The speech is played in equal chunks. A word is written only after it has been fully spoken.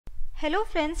Hello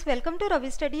friends, welcome to Ravi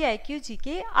study IQ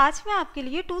GK. आज मैं आपके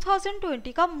लिए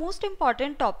 2020 का most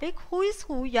important topic who is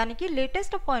who यानी कि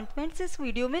लेटेस्ट अपॉइंटमेंट्स इस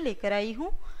वीडियो में लेकर आई हूँ।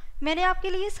 मैंने आपके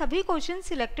लिए सभी क्वेश्चन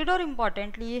सिलेक्टेड और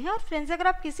इम्पॉर्टेंट लिए हैं। और फ्रेंड्स, अगर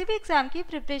आप किसी भी एग्जाम की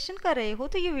प्रिपरेशन कर रहे हो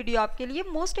तो ये वीडियो आपके लिए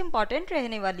मोस्ट इम्पॉर्टेंट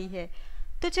रहने वाली है।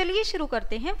 तो चलिए शुरू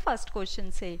करते हैं फर्स्ट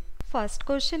क्वेश्चन से। First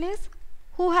question is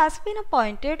who has been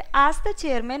appointed as the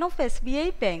chairman of SBI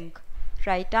bank.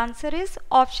 Right answer is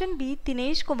option B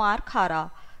Dinesh Kumar खारा।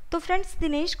 तो फ्रेंड्स,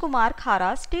 दिनेश कुमार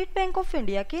खारा स्टेट बैंक ऑफ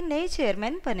इंडिया के नए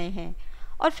चेयरमैन बने हैं।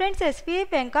 और फ्रेंड्स, SBI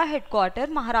बैंक का हेडक्वार्टर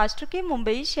महाराष्ट्र के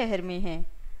मुंबई शहर में है।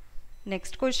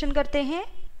 नेक्स्ट क्वेश्चन करते हैं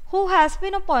who has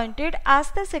been appointed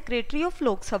as the secretary of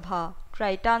Lok Sabha.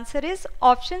 Right answer is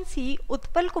option C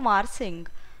Utpal Kumar Singh.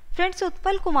 Friends,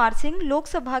 Utpal Kumar Singh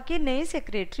Lok Sabha के नए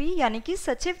सेक्रेटरी यानी कि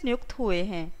सचिव नियुक्त हुए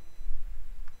हैं।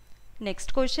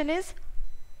 Next question is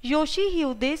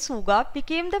Yoshihide Suga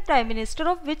became the prime minister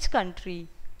of which country.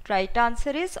 Right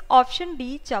answer is option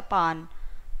D Japan.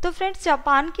 तो friends,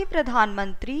 Japan के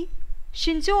प्रधानमंत्री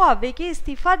शिंजो आबे के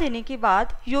इस्तीफा देने के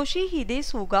बाद योशिहिदे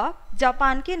सुगा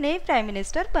जापान के नए प्राइम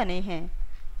मिनिस्टर बने हैं।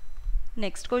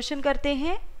 नेक्स्ट क्वेश्चन करते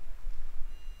हैं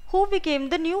who became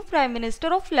the new prime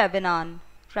minister of Lebanon.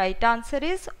 Right answer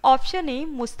is option A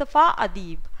Mustafa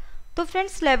अदीब। तो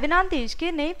फ्रेंड्स, लेबनान देश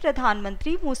के नए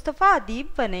प्रधानमंत्री मुस्तफ़ा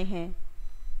अदीब बने हैं।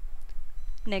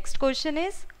 Next question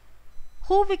is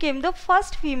Who became the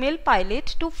first female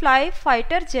pilot to fly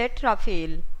fighter jet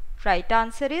Rafale? Right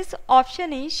answer is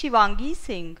option A Shivangi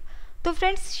Singh. तो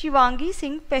friends, Shivangi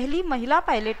Singh पहली महिला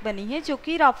पायलट बनी है जो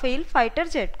कि राफेल फाइटर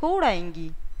जेट को उड़ाएंगी।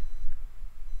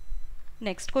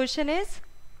 Next question is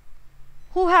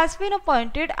Who has been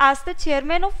appointed as the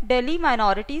chairman of Delhi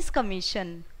Minorities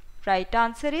Commission? Right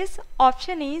answer is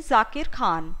option A Zakir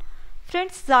Khan.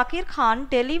 Friends, Zakir Khan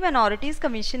Delhi minorities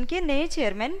commission के नए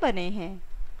चेयरमैन बने हैं।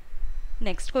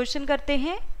 नेक्स्ट क्वेश्चन करते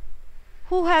हैं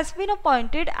who has been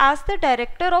appointed as the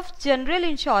director of general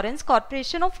insurance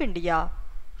corporation of India.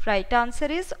 Right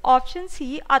answer is option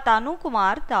C Atanu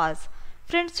Kumar Das.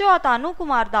 Friends, जो अतानु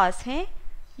कुमार दास हैं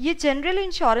ये general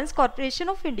insurance corporation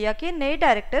of India के नए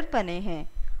डायरेक्टर बने हैं।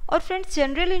 और friends,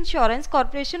 general insurance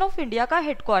corporation of India का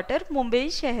headquarter Mumbai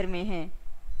शहर में है।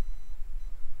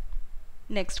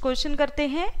 नेक्स्ट क्वेश्चन करते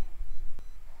हैं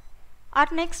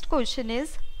our next question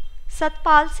is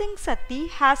Satpal Singh Satti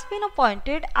has been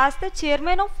appointed as the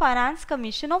chairman of Finance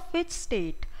Commission of which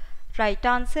state? Right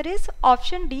answer is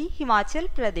option D Himachal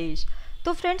Pradesh.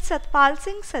 तो friends, Satpal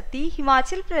Singh Satti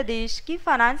Himachal Pradesh की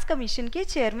finance commission के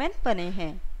chairman बने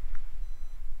हैं।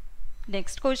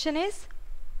 Next question is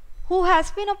who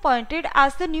has been appointed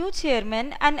as the new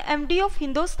chairman and MD of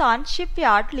Hindustan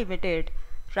shipyard limited.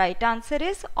 Right answer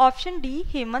is option D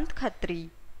Hemant Khatri.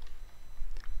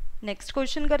 Next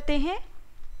question करते हैं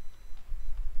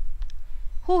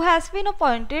Who has been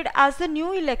appointed as the new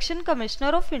election commissioner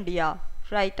of India?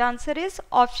 Right answer is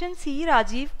option C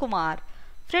Rajiv Kumar.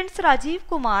 Friends, Rajiv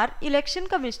Kumar election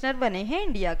commissioner बने हैं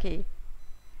India के।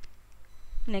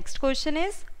 Next question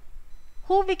is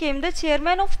Who became the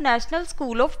chairman of National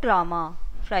School of Drama?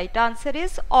 Right answer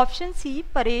is option C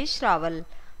Paresh Rawal.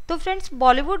 तो friends,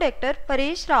 Bollywood actor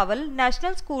Paresh Rawal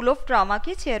national school of drama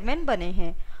के chairman बने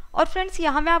हैं। और friends,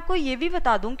 यहाँ मैं आपको ये भी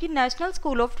बता दूं कि national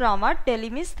school of drama Delhi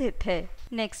में स्थित है।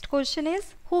 Next question is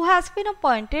who has been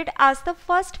appointed as the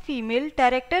first female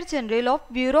director general of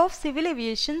bureau of civil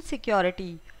aviation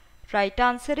security. Right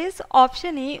answer is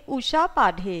option A Usha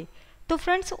पाढ़े। तो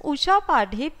फ्रेंड्स, उषा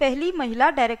पाढ़े पहली महिला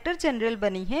डायरेक्टर जनरल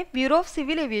बनी है bureau of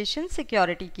civil aviation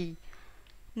security की।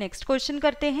 Next question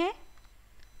करते हैं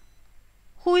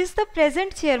who is the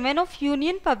present chairman of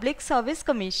union public service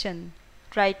commission.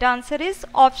 Right answer is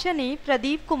option A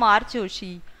Pradeep Kumar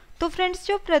Joshi. तो friends,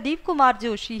 जो प्रदीप कुमार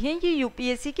जोशी हैं ये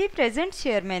UPSC के प्रेजेंट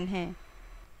चेयरमैन हैं।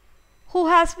 Who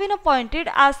has been appointed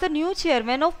as the new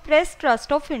chairman of press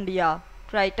trust of India.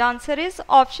 Right answer is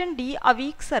option D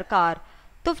अवीक सरकार।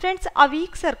 तो friends,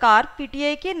 अवीक सरकार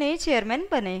PTI के नए चेयरमैन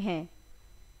बने हैं।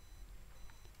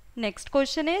 Next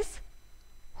question is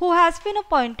who has been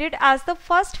appointed as the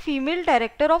first female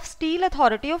director of steel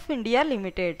authority of India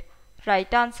limited.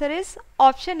 Right answer is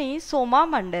option A Soma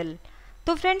मंडल।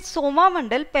 तो friends, Soma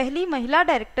मंडल पहली महिला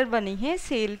डायरेक्टर बनी है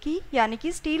सेल की यानी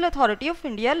कि steel authority of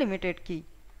India limited की।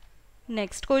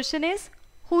 Next question is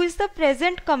who is the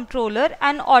present controller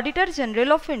and auditor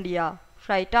general of India.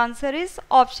 Right answer is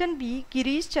option B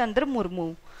Girish Chandra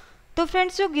Murmu. तो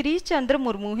फ्रेंड्स, जो गिरीश चंद्र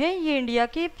मुर्मू हैं ये इंडिया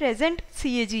के प्रेजेंट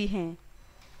CAG हैं।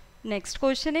 Next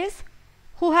question is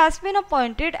who has been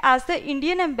appointed as the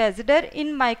Indian ambassador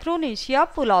in Micronesia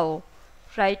pulao.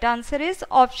 Right answer is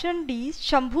option D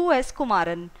Shambhu S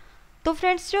Kumaran. तो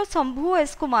friends जो Shambhu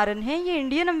S Kumaran हैं ये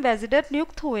इंडियन एम्बेसडर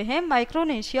नियुक्त हुए हैं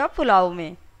माइक्रोनेशिया पुलाव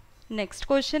में। Next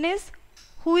question is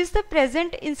who is the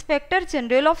present inspector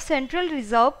general of central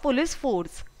reserve police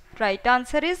force? Right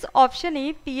answer is option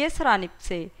A PS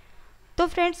रानिपसे। तो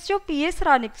friends जो PS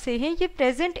रानिपसे हैं ये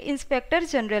प्रेजेंट इंस्पेक्टर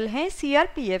जनरल हैं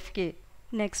CRPF के।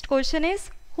 Next question is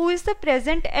who is the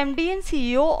present MD and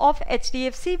CEO of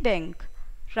HDFC bank?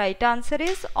 Right answer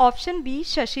is option B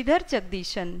Shashidhar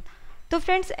Jagadeesan. तो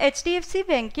friends HDFC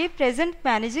bank के present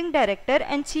managing director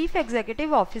and chief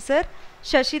executive officer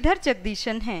Shashidhar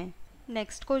Jagadeesan हैं।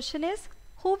 Next question is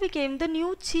who became the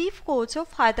new chief coach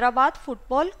of Hyderabad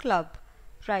football club?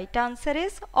 Right answer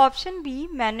is option B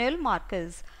manual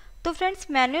Marcus. तो friends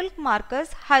manual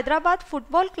Marcus Hyderabad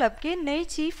football club के नए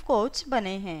chief coach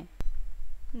बने हैं।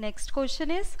 Next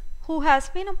question is who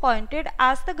has been appointed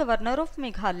as the governor of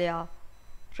Meghalaya?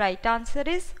 Right answer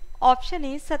is option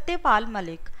A Satyapal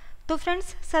Malik. तो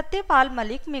friends Satyapal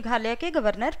Malik Meghalaya के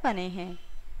governor बने हैं।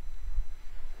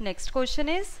 Next question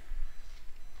is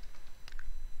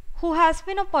who has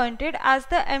been appointed as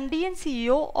the MD and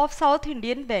CEO of south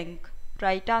Indian bank?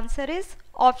 Right answer is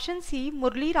option C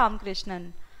मुरली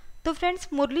रामकृष्णन। तो friends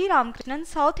मुरली Ramakrishnan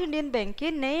south Indian bank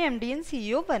के नए MD and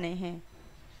CEO बने हैं।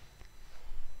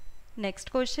 Next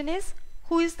question is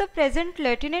who is the present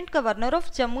lieutenant governor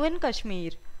of Jammu and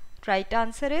Kashmir? Right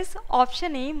answer is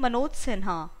option A Manoj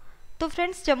Sinha. तो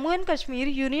friends Jammu and Kashmir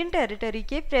union territory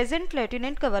के present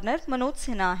lieutenant governor Manoj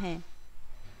Sinha हैं।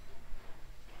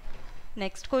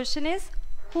 Next question is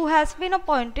who has been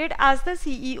appointed as the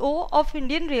CEO of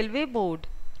Indian railway board?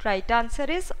 Right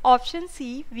answer is option C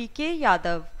VK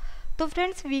Yadav. तो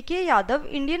friends VK Yadav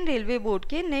Indian railway board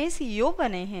के नए CEO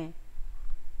बने हैं।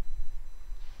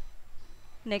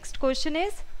 Next question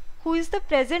is who is the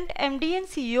present MD and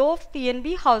CEO of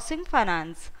PNB housing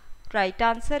finance? Right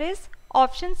answer is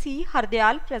option C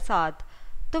Hardayal प्रसाद।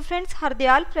 तो friends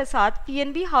Hardayal प्रसाद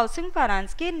PNB housing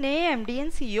finance के नए MD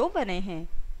and CEO बने हैं।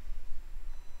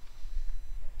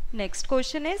 Next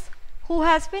question is who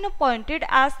has been appointed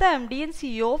as the MD and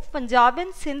CEO of Punjab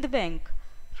and Sindh bank?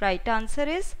 Right answer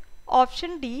is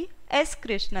option D S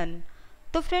Krishnan.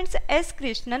 तो friends S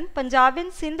Krishnan Punjab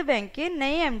and Sindh bank के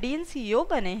नए MD and CEO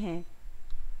बने हैं।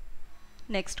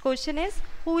 Next question is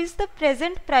who is the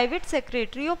present private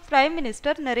secretary of prime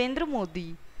minister Narendra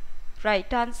Modi?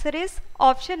 Right answer is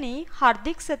option A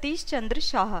हार्दिक सतीश चंद्र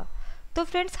शाह। तो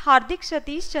friends हार्दिक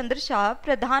सतीश चंद्र शाह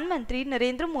प्रधानमंत्री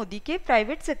नरेंद्र मोदी के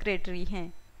private secretary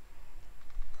हैं।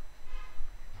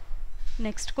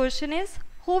 Next question is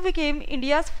who became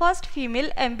India's first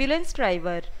female ambulance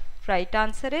driver? Right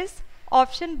answer is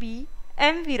option B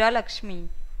M वीरा लक्ष्मी।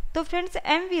 तो friends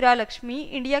M वीरा Lakshmi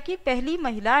India की पहली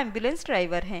महिला ambulance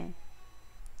driver हैं।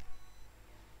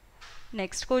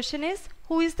 Next question is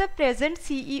who is the present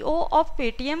CEO of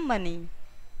Paytm money?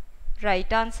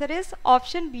 Right answer is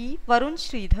option B Varun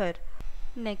Shridhar.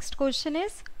 Next question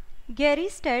is Gary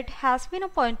state has been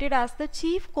appointed as the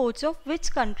chief coach of which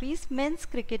countries men's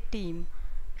cricket team?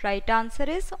 Right answer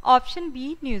is option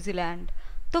B New Zealand.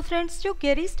 तो friends जो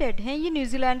Gary state हैं ये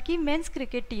New Zealand की men's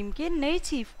cricket team के नए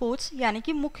chief coach यानी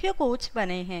कि मुख्य कोच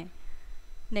बने हैं।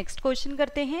 नेक्स्ट क्वेश्चन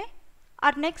करते हैं।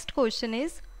 Our next question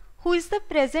is who is the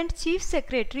present chief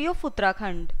secretary of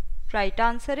Uttarakhand? Right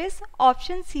answer is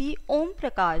option C Om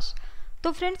Prakash.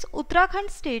 तो फ्रेंड्स उत्तराखंड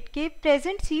स्टेट के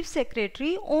present chief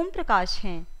secretary Om Prakash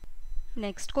हैं।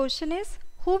 Next question is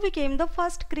who became the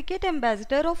first cricket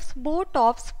ambassador of sport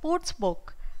of sports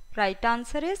book? Right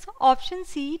answer is option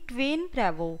C Dwayne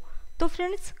bravo. तो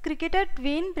friends cricketer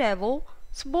Dwayne bravo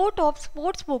sport of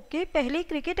sports book के पहले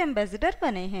cricket ambassador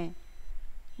बने हैं।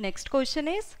 Next question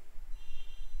is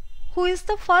who is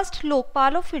the first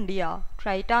Lokpal of India?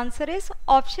 Right answer is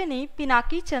option A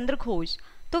Pinaki Chandra Ghosh.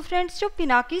 तो friends जो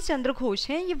पिनाकी चंद्र घोष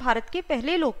हैं ये भारत के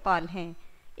पहले लोकपाल हैं।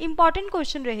 इंपॉर्टेंट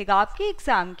क्वेश्चन रहेगा आपके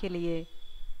एग्जाम के लिए।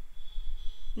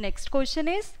 Next question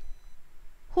is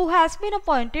who has been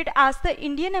appointed as the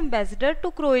Indian ambassador to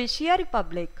Croatia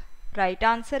Republic? Right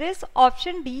answer is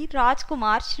option D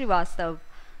राजकुमार श्रीवास्तव।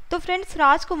 तो फ्रेंड्स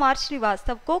राजकुमार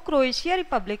श्रीवास्तव को क्रोएशिया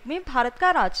रिपब्लिक में भारत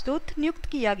का राजदूत नियुक्त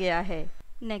किया गया है।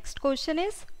 Next question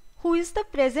is who is the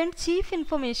present chief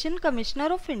information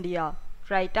commissioner of India?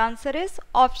 Right answer is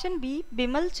option B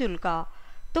Bimal Julka.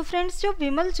 तो फ्रेंड्स जो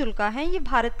बिमल जुल्का हैं ये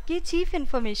भारत के चीफ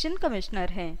इंफॉर्मेशन कमिश्नर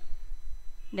हैं।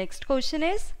 Next question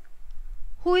is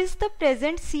Who is the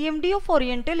present CMD of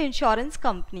Oriental Insurance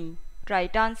Company?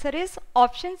 Right answer is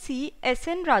option C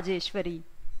SN Rajeshwari.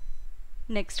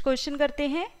 Next question करते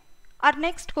हैं। Our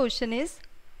next question is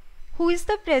Who is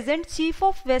the present Chief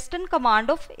of Western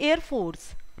Command of Air Force?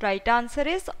 Right answer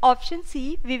is option C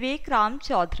विवेक राम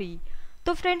चौधरी।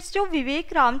 तो friends जो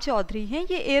विवेक राम चौधरी हैं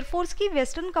ये air force की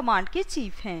western command के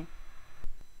chief हैं।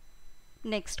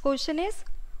 Next question is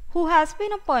who has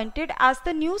been appointed as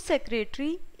the new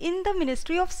secretary in the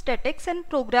Ministry of Statistics and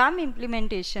Program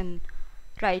Implementation?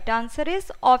 Right answer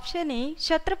is option A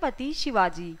Chhatrapati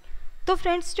Shivaji. तो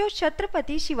friends जो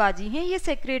छत्रपति शिवाजी हैं ये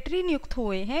सेक्रेटरी नियुक्त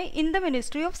हुए हैं in the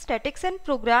ministry of statics and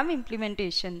programme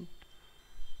implementation.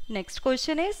 Next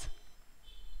question is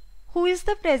who is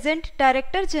the present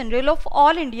director general of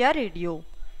all India radio?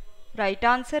 Right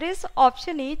answer is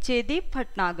option A Jaideep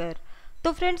Bhatnagar.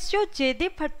 तो friends जो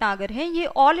जयदीप भटनागर हैं ये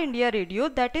all India radio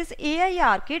that is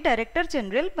AIR के director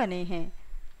general बने हैं।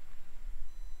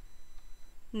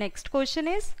 Next question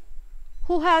is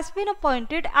who has been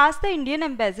appointed as the Indian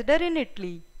ambassador in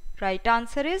Italy? Right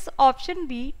answer is option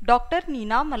B doctor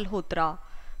Neena Malhotra.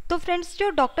 तो friends जो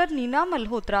doctor Neena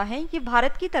Malhotra हैं ये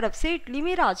भारत की तरफ से इटली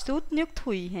में राजदूत नियुक्त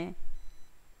हुई हैं।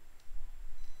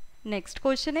 Next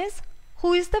question is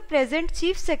who is the present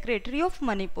chief secretary of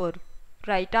Manipur?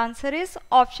 Right answer is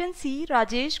option C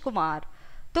Rajesh Kumar.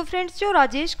 तो फ्रेंड्स जो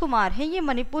राजेश कुमार हैं ये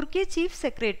मणिपुर के चीफ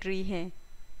सेक्रेटरी हैं।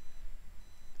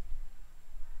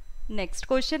 Next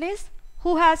question is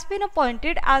who has been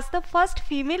appointed as the first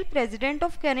female president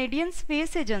of Canadian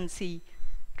space agency?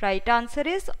 Right answer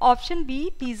is option B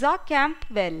Lisa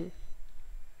Campbell.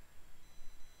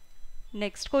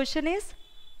 Next question is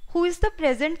who is the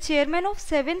present chairman of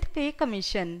 7th पे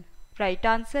commission? Right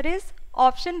answer is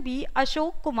option B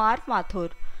Ashok Kumar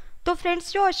Mathur. तो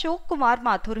friends जो अशोक कुमार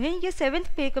माथुर हैं ये 7th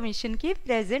पे commission के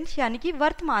present यानी कि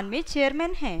वर्तमान में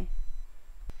चेयरमैन हैं।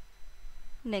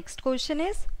 Next question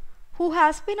is who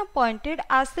has been appointed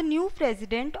as the new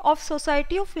president of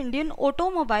society of Indian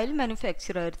automobile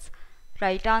manufacturers?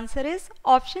 Right answer is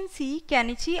option C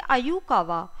Kenichi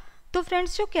Ayukawa. तो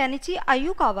फ्रेंड्स जो केनिची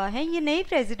आयुकावा हैं ये नए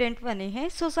प्रेसिडेंट बने हैं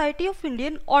society of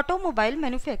Indian automobile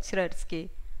manufacturers के।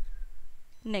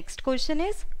 Next question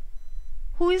is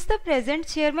who is the present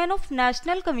chairman of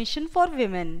national commission for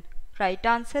women? Right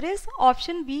answer is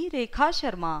option B Rekha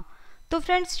Sharma. तो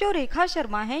friends जो रेखा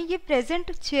शर्मा हैं ये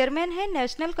प्रेजेंट चेयरमैन है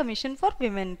नेशनल कमीशन फॉर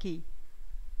विमेन की।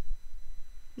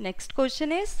 Next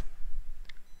question is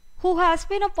who has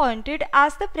been appointed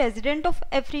as the president of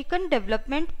African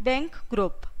development bank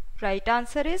group? Right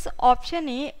answer is option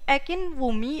A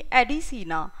एकिनवुमी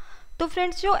एडिसीना। तो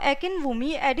friends जो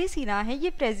एकिनवुमी एडिसीना है ये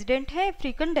प्रेसिडेंट है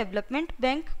अफ्रीकन डेवलपमेंट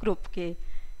बैंक ग्रुप के।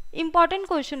 Important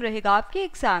question रहेगा आपके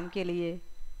exam के लिए।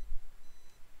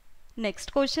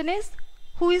 Next question is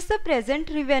who is the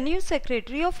present revenue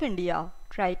secretary of India?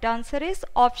 Right answer is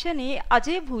option A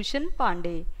Ajay Bhushan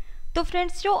Pandey. तो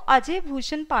फ्रेंड्स जो अजय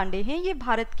भूषण पांडे हैं ये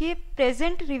भारत के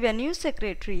प्रेजेंट रेवेन्यू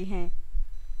सेक्रेटरी हैं।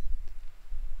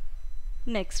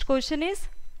 Next question is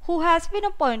who has been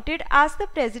appointed as the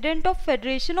president of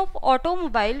Federation of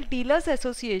Automobile Dealers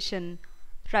Association?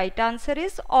 Right answer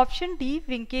is option D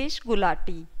Vinkesh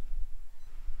Gulati.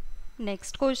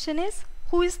 Next question is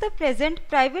who is the present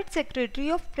private secretary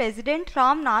of President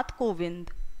Ram Nath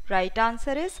Kovind? Right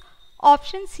answer is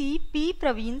option C P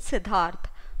Praveen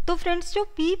Siddharth. तो friends जो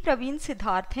P Praveen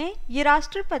Siddharth हैं ये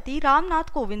राष्ट्रपति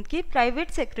रामनाथ कोविंद के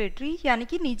private secretary यानी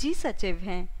कि निजी सचिव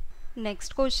हैं।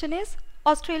 Next question is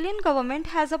Australian government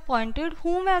has appointed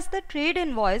whom as the trade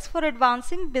envoys for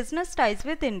advancing business ties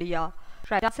with India?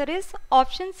 Right answer is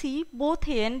option C both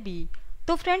A and B.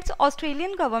 तो फ्रेंड्स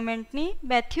ऑस्ट्रेलियन गवर्नमेंट ने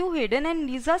Matthew Hayden and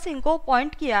Lisa Singh को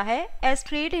appoint किया है as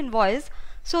trade invoice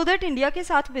so that India के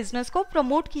साथ business को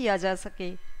promote किया जा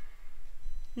सके।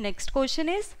 Next question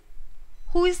is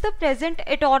who is the present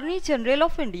attorney general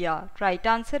of India? Right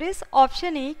answer is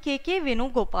option A के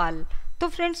वेणुगोपाल। तो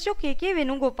फ्रेंड्स जो के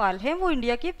वेणुगोपाल हैं वो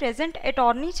इंडिया के प्रेजेंट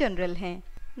अटॉर्नी जनरल हैं।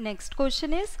 Next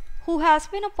question is who has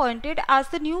been appointed as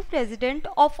the new president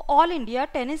of all India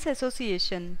tennis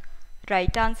association?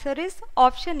 Right answer is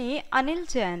option A Anil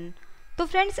Jain. तो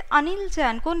friends Anil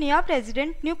Jain को नया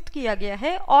प्रेसिडेंट नियुक्त किया गया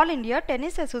है ऑल इंडिया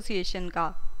टेनिस एसोसिएशन का।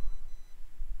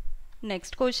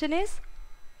 Next question is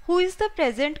who is the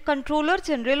present controller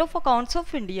general of accounts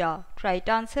of India? Right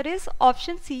answer is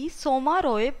option C Soma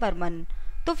Roy Burman.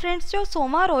 तो friends जो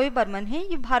सोमा रॉय बर्मन हैं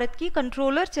ये भारत की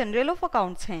कंट्रोलर जनरल ऑफ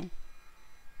अकाउंट्स हैं।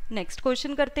 नेक्स्ट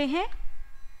क्वेश्चन करते हैं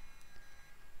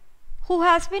who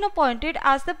has been appointed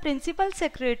as the principal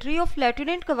secretary of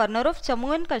lieutenant governor of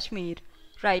Jammu and Kashmir?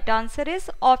 Right answer is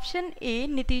option A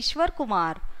Nitishwar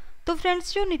Kumar. तो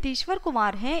friends जो नीतीश्वर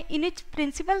कुमार हैं इन्हें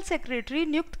प्रिंसिपल सेक्रेटरी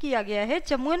नियुक्त किया गया है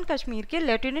जम्मू एंड कश्मीर के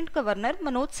लेफ्टिनेंट गवर्नर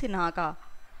मनोज सिन्हा का।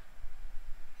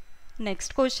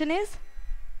 Next question is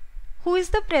Who is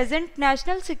the present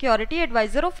National Security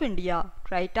Advisor of India?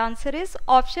 Right answer is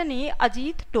option A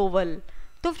Ajit Doval.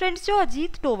 तो फ्रेंड्स जो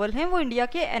अजीत डोवल हैं वो इंडिया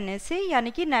के NSA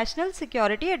यानी कि नेशनल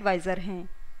सिक्योरिटी एडवाइज़र हैं।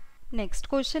 Next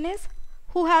question is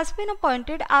who has been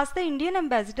appointed as the Indian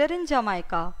ambassador in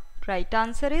Jamaica? Right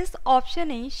answer is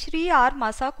option A Shri are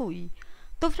मासाकुई।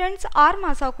 तो friends, are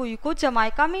मासाकुई को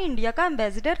जमाइका में इंडिया का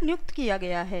एम्बेसडर नियुक्त किया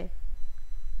गया है।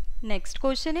 Next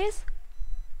question is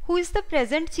who is the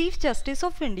present chief justice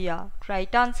of India?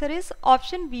 Right answer is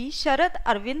option B Sharad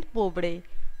Arvind Bobde.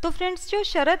 तो friends, जो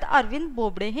शरद अरविंद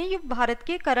बोबड़े हैं ये भारत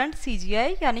के करंट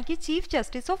सीजीआई यानी कि चीफ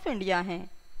जस्टिस ऑफ इंडिया हैं।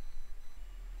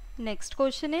 Next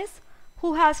question is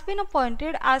who has been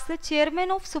appointed as the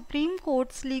chairman of supreme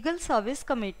courts legal service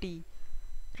committee?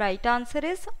 Right answer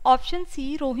is option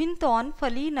C Rohinton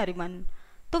फली नरिमन।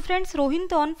 तो फ्रेंड्स,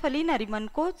 रोहिंटन फली नरिमन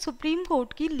को सुप्रीम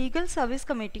कोर्ट की लीगल सर्विस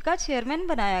कमेटी का chairman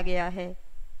बनाया गया है।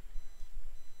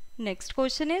 Next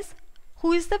question is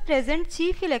who is the present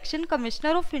chief election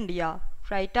commissioner of India?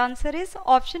 Right answer is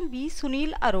option B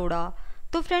Sunil Arora.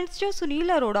 तो फ्रेंड्स, जो सुनील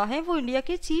अरोड़ा हैं वो इंडिया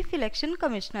के चीफ इलेक्शन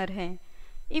कमिश्नर हैं।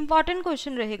 इंपॉर्टेंट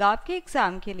क्वेश्चन रहेगा आपके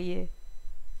एग्जाम के लिए।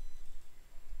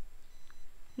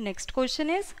 Next question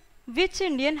is which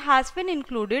Indian has been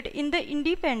included in the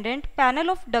independent panel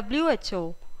of WHO?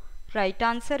 Right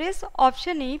answer is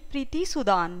option A प्रीति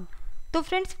सूदान। तो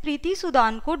फ्रेंड्स, प्रीति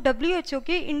सूदान को WHO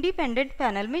के इंडिपेंडेंट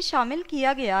पैनल में शामिल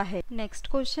किया गया है। Next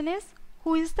question is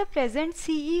who is the present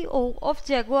CEO of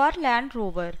Jaguar land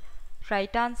rover?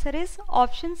 Right answer is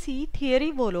option C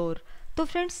theory बोलोर। तो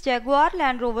friends, Jaguar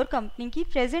land rover company की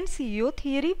प्रेजेंट CEO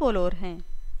थियरी बोलोर हैं।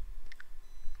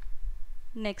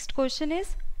 Next question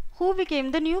is who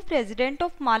became the new president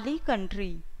of Mali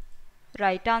country?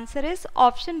 Right answer is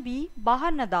option B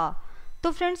बाहानदा।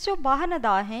 तो friends, जो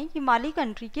बाहानदा हैं ये माली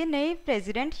country के नए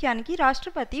president यानी कि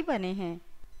राष्ट्रपति बने हैं।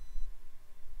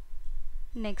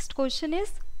 Next question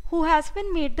is who has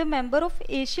been made the member of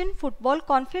Asian football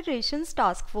confederation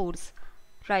task force?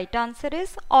 Right answer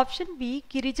is option B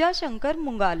Girija Shankar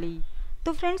मुंगाली।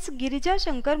 तो फ्रेंड्स, गिरिजा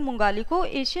शंकर मुंगाली को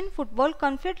Asian football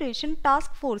confederation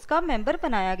task force का मेंबर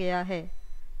बनाया गया है।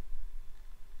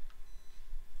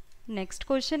 Next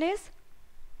question is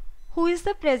who is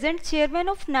the present chairman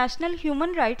of national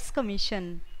human rights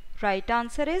commission? Right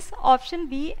answer is option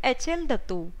B HL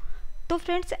Dattu. तो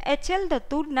friends, HL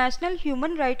Dattu national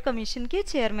human right commission के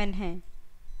chairman हैं।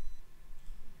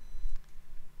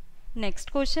 Next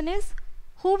question is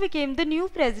who became the new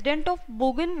president of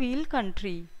बोगनविल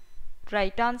country?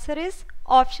 Right answer is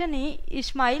option A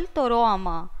Ismail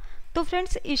तोरोआमा। तो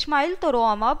friends, Ismail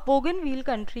तोरोआमा बोगनविल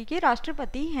country के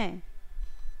राष्ट्रपति हैं।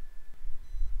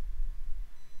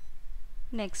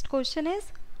 Next question is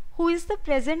who is the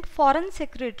present foreign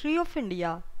secretary of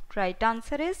India? Right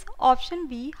answer is option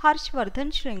B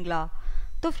Harshvardhan Shringla.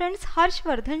 तो friends,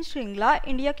 Harshvardhan Shringla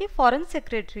India के foreign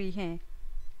secretary हैं।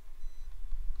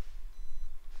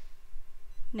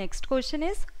 Next question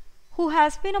is who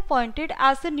has been appointed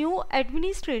as the new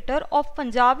administrator of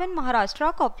Punjab and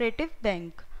Maharashtra cooperative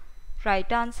bank?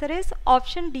 Right answer is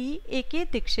option D AK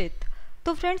Dixit.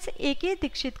 तो friends, AK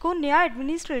Dixit को नया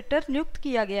administrator नियुक्त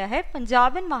किया गया है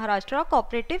Punjab and Maharashtra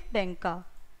cooperative bank का।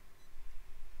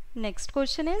 Next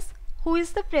question is who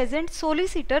is the present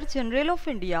solicitor general of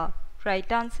India?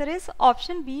 Right answer is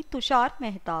option B Tushar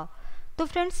Mehta. तो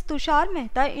friends, Tushar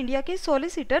Mehta India के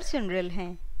सोलिसिटर जनरल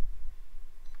हैं।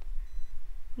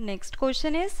 Next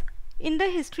question is in the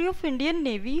history of Indian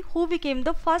navy who became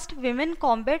the first women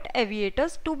combat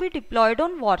aviators to be diploid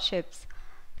on warships?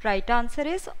 Right answer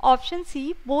is option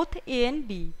C both A and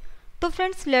B। तो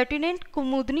friends, lieutenant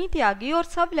कुमुदनी त्यागी और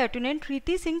सब lieutenant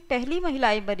रीति सिंह पहली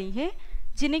महिलाएं बनी हैं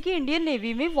जिन्हें कि इंडियन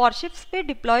नेवी में वॉरशिप्स पे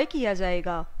डिप्लॉय किया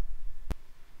जाएगा।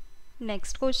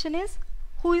 Next question is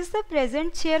who is the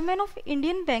present chairman of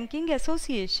Indian banking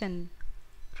association?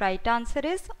 Right answer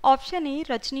is option A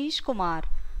Rajneesh Kumar.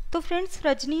 तो फ्रेंड्स,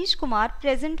 रजनीश कुमार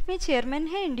प्रेजेंट में चेयरमैन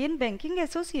है इंडियन बैंकिंग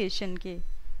एसोसिएशन के।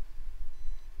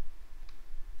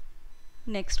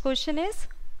 Next question is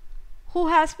who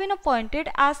has been appointed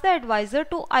as the adviser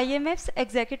to IMF's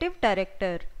executive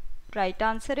director? Right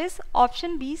answer is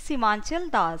option B Seemanchal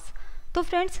दास। तो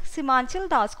friends, Seemanchal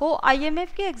दास को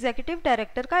IMF के executive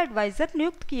director का adviser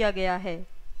नियुक्त किया गया है।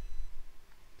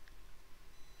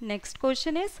 Next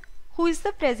question is who is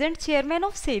the present chairman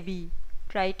of SEBI?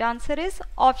 Right answer is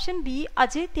option B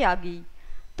Ajay Tyagi.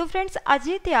 तो friends,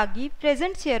 Ajay Tyagi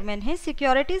present chairman है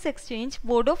securities exchange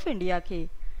board of India के।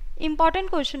 इंपॉर्टेंट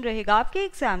क्वेश्चन रहेगा आपके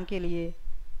एग्जाम के लिए।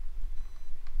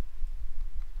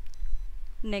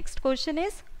 Next question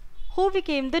is who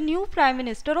became the new prime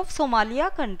minister of Somalia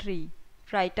country?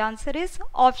 Right answer is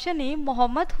option A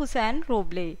Mohammad Hussain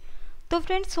रोबले। तो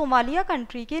friends, Somalia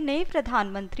country के नए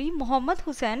प्रधानमंत्री मोहम्मद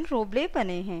हुसैन रोबले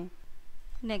बने हैं।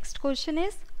 Next question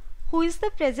is who is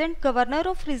the present governor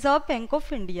of reserve bank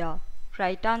of India?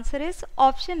 Right answer is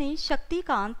option A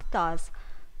Shaktikanta Das.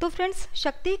 तो friends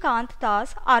Shaktikanta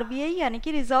Das RBI यानी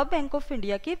कि reserve bank of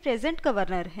India के प्रेजेंट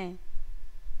गवर्नर हैं।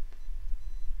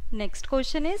 Next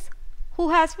question is who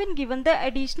has been given the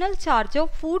additional charge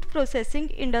of food processing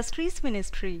industries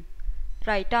ministry.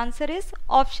 Right answer is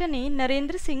option A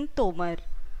Narendra Singh Tomar.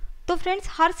 तो friends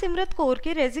Harsimrat Kaur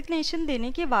के resignation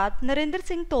देने के बाद नरेंद्र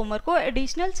सिंह तोमर को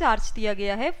एडिशनल चार्ज दिया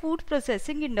गया है फूड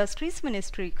प्रोसेसिंग इंडस्ट्रीज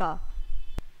मिनिस्ट्री का।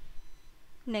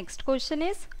 Next question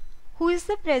is who is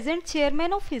the present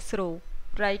chairman of ISRO.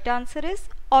 Right answer is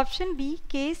option B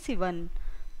के सिवन।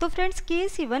 तो फ्रेंड्स के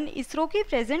सिवन इसरो के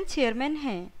प्रेजेंट चेयरमैन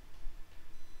हैं।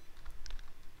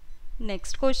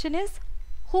 Next question is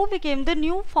who became the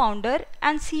new founder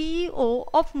and CEO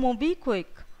of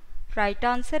MobiKwik. Right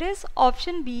answer is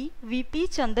option B VP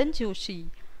चंदन जोशी।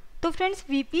 तो friends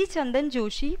VP चंदन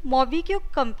Joshi MobiKwik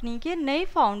company के नए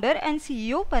founder and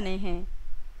CEO बने हैं।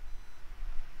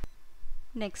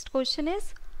 Next question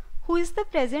is who is the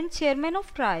present chairman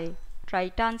of try.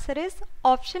 Right answer is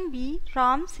option B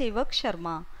Ram सेवक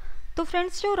शर्मा। तो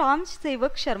friends जो राम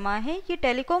सेवक शर्मा हैं ये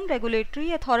telecom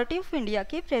regulatory authority of India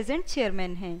के प्रेजेंट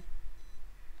चेयरमैन हैं।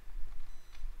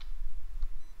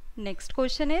 Next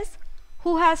question is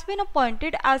who has been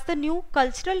appointed as the new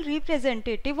cultural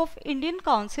representative of Indian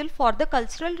Council for the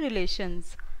Cultural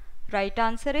Relations. Right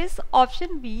answer is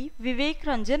option B विवेक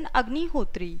रंजन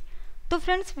अग्निहोत्री। तो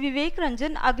friends विवेक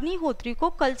रंजन अग्निहोत्री को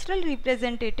cultural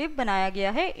representative बनाया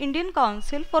गया है Indian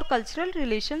council for cultural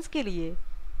relations के लिए।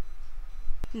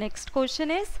 Next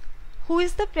question is who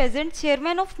is the present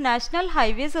chairman of national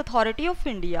highways authority of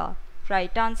India.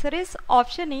 Right answer is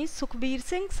option A Sukhbir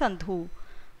Singh Sandhu.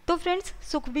 तो friends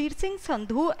Sukhbir Singh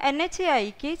Sandhu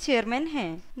NHAI के chairman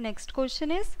हैं। Next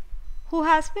question is who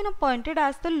has been appointed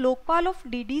as the Lokpal of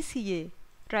DDCA.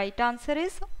 Right answer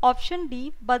is option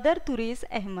D बदर तुरेज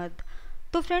अहमद।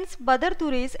 तो friends बदर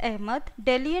तुरेज Ahmad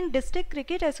Delhi and district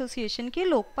cricket association के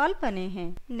लोकपाल बने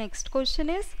हैं। Next question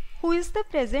is who is the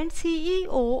present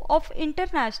CEO of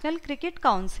international cricket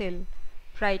council.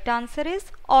 Right answer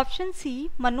is option C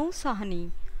Manu Sahni.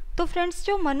 तो friends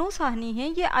जो मनु साहनी हैं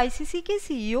ये आईसीसी के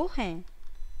सीईओ हैं।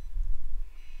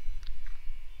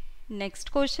 Next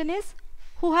question is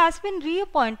who has been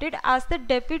reappointed as the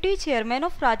deputy chairman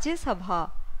of Rajya Sabha.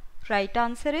 Right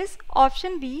answer is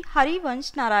option B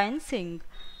Harivansh Narayan Singh.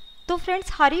 तो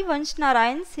friends Harivansh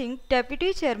Narayan Singh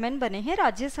deputy chairman बने हैं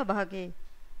राज्यसभा के।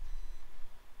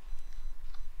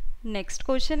 Next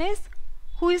question is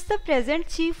who is the present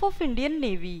chief of Indian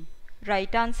navy.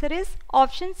 Right answer is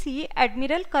option C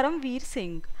admiral Karambir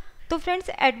Singh. तो friends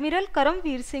admiral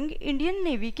Karambir Singh Indian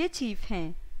navy के chief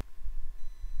हैं।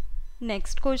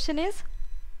 Next question is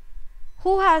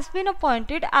who has been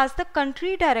appointed as the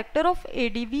country director of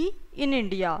ADB in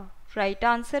India. Right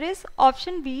answer is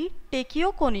option B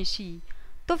टेकियो Konishi.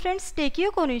 तो friends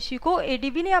टेकियो Konishi को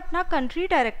ADB ने अपना country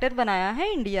director बनाया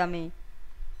है India में।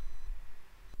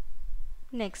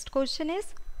 Next question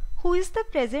is Who is the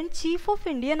present Chief of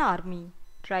Indian Army?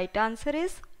 Right answer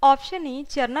is option A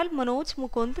general Manoj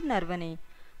Mukund Naravane.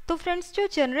 तो friends जो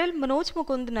general Manoj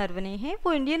Mukund Naravane हैं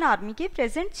वो इंडियन आर्मी के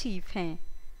प्रेजेंट चीफ हैं।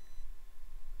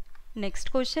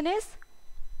 Next question is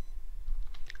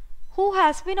Who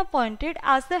has been appointed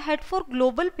as the head for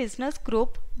global business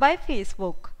group by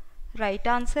Facebook?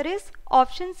 Right answer is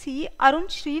option C Arun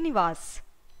Srinivas.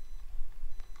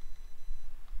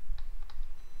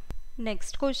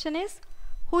 Next question is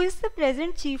Who is the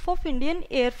present Chief of Indian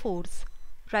Air Force?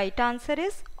 Right answer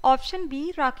is option B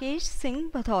Rakesh Singh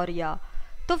Bhadauria.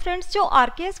 तो friends जो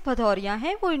RKS Bhadauria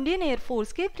हैं वो Indian air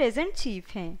force के present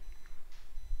chief हैं।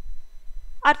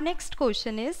 Our next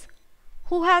question is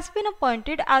Who has been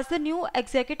appointed as the new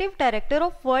executive director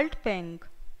of World Bank?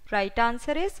 Right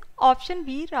answer is option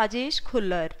B Rajesh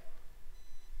Khullar.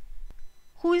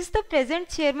 Who is the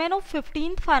present chairman of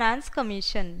 15th Finance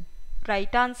Commission?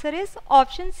 Right answer is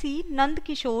option C Nand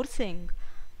Kishore Singh.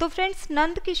 तो friends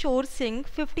Nand Kishore Singh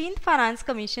 15th finance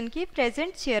commission के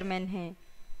present chairman हैं।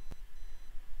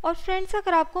 और friends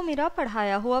अगर आपको मेरा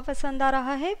पढ़ाया हुआ पसंद आ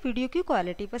रहा है, वीडियो की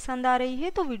क्वालिटी पसंद आ रही है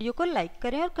तो वीडियो को लाइक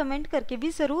करें और कमेंट करके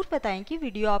भी ज़रूर बताएं कि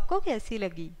वीडियो आपको कैसी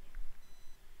लगी।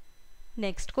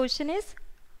 Next question is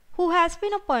who has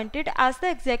been appointed as the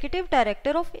executive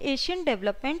director of Asian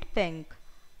development bank.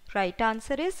 Right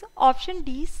answer is option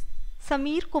D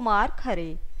Sameer Kumar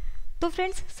Khare. तो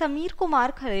फ्रेंड्स समीर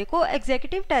कुमार खरे को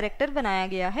एग्जीक्यूटिव डायरेक्टर बनाया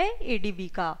गया है एडीबी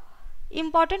का।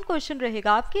 इंपॉर्टेंट क्वेश्चन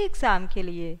रहेगा आपके एग्जाम के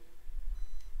लिए।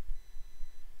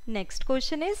 Next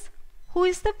question is who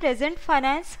is the present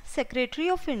finance secretary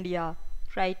of India.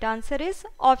 Right answer is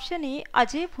option A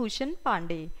Ajay Bhushan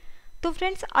Pandey. तो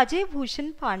friends Ajay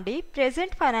Bhushan Pandey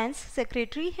present finance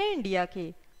secretary है इंडिया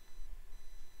के।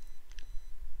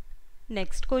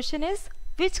 Next question is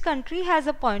Which country has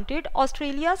appointed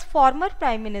Australia's former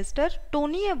Prime Minister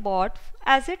Tony Abbott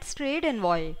as its trade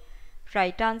envoy?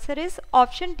 Right answer is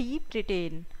option D,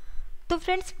 Britain. तो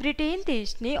friends, Britain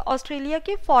देश ने Australia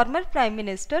के former prime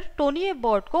minister Tony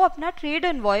Abbott को अपना trade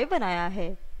envoy बनाया है।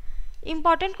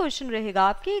 Important question रहेगा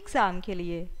आपके एग्जाम के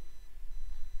लिए।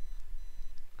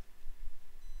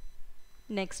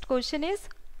 Next question is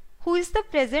who is the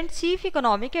present chief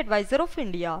economic adviser of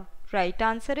India? Right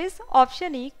answer is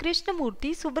option E,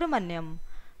 Krishnamurthy Subramaniam.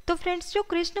 तो फ्रेंड्स, जो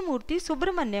कृष्णमूर्ति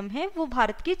सुब्रमण्यम है वो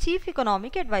भारत के चीफ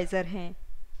इकोनॉमिक एडवाइजर हैं।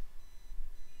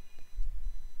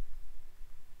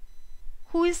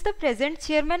 Who is the present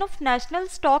chairman of National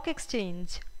Stock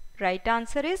Exchange? Right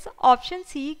answer is option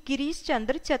C, Girish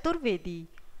Chandra Chaturvedi.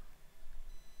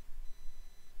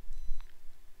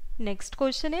 Next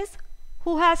question is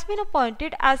who has been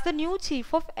appointed as the new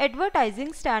chief of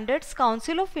Advertising Standards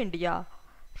Council of India?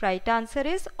 Right answer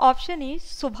is option E,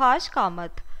 Subhash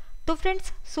Kamat. तो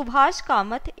friends, Subhash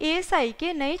Kamat ASI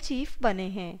के नए chief बने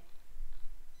हैं।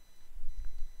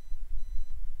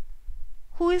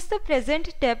 Who is the present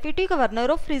Deputy Governor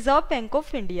of Reserve Bank of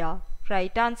India?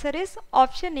 Right answer is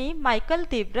option A, Michael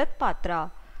Devvrat Patra.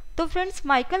 तो friends,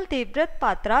 Michael Devvrat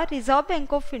Patra reserve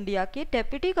bank of India के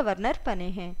deputy governor बने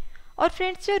हैं। और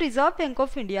फ्रेंड्स, जो रिजर्व बैंक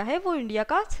ऑफ इंडिया है वो इंडिया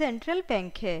का central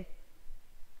bank है।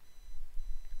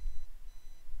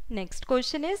 Next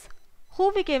question is who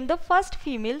became the first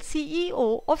female CEO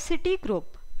of city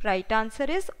group? Right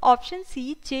answer is option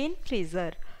C, Jane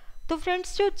Fraser. तो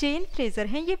फ्रेंड्स, जो जेन फ्रेजर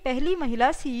हैं ये पहली महिला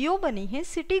CEO बनी है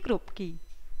सिटी ग्रुप की।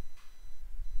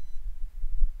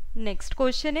 Next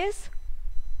question is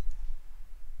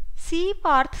C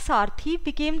Partha Sarathi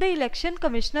became the election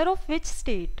commissioner of which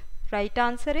state? Right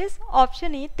answer is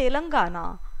option A, Telangana.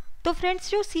 तो फ्रेंड्स,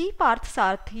 जो सी पार्थ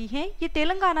सारथी हैं ये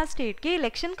तेलंगाना स्टेट के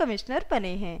इलेक्शन कमिश्नर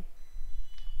बने हैं।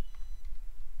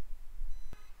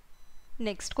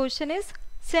 Next question is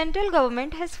Central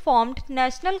government has formed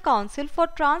National Council for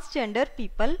Transgender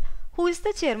People. Who is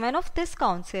the chairman of this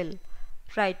council?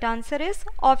 Right answer is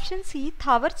option C,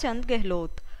 Thawar Chand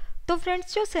Gehlot. तो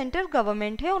friends, जो central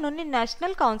government है उन्होंने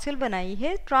नेशनल काउंसिल बनाई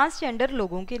है transgender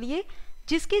लोगों के लिए,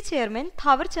 जिसके चेयरमैन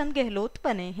थावर चंद गहलोत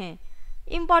बने हैं।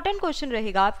 इंपॉर्टेंट क्वेश्चन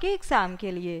रहेगा आपके एग्जाम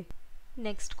के लिए।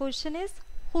 Next question is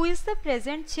who is the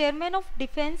present chairman of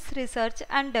defence research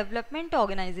and development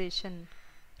organisation?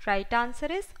 Right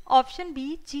answer is option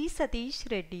B, जी सतीश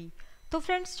रेड्डी। तो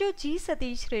फ्रेंड्स, जो जी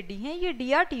सतीश रेड्डी हैं ये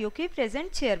DRDO के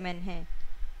प्रेजेंट चेयरमैन हैं।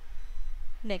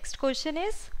 Next question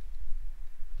is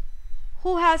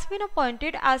who has been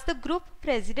appointed as the group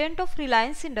president of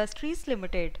Reliance industries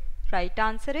limited? Right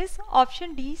answer is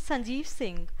option D, Sanjeev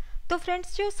Singh. तो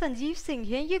friends, जो संजीव सिंह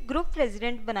हैं ये ग्रुप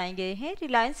प्रेसिडेंट बनाए गए हैं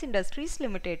रिलायंस इंडस्ट्रीज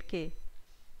लिमिटेड के।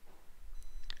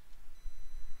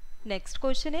 Next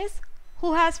question is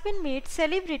Who has been made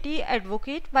celebrity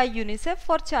advocate by UNICEF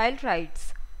for child rights?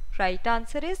 Right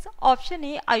answer is option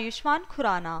A, Ayushman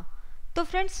Khurana. तो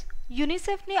friends,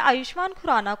 UNICEF ने आयुष्मान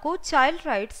खुराना को चाइल्ड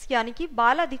राइट्स यानी कि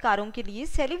बाल अधिकारों के लिए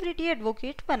सेलिब्रिटी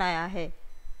एडवोकेट बनाया है।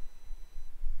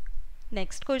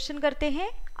 नेक्स्ट क्वेश्चन करते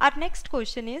हैं। Our next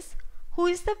question is who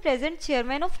is the present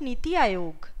chairman of NITI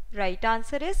Aayog? Right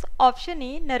answer is option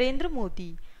A, Narendra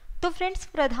Modi. तो फ्रेंड्स,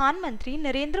 प्रधानमंत्री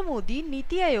नरेंद्र मोदी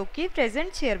नीति आयोग के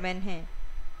प्रेजेंट चेयरमैन हैं।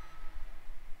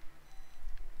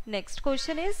 Next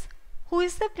question is who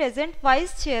is the present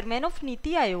vice chairman of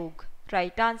NITI Aayog?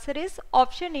 Right answer is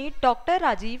option A, doctor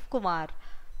Rajiv Kumar.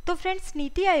 तो friends,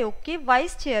 NITI Aayog के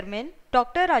vice chairman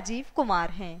doctor Rajiv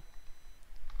Kumar हैं।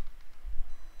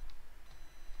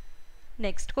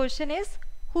 Next question is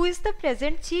who is the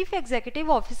present chief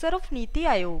executive officer of NITI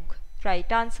Aayog?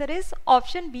 Right answer is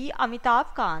option B,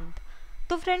 Amitabh Kant.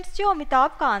 तो friends, जो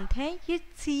अमिताभ कांत हैं ये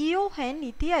CEO हैं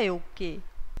नीति आयोग के।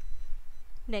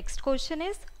 Next question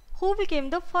is who became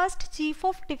the first chief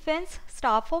of defence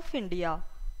staff of India?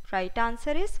 Right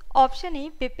answer is option A,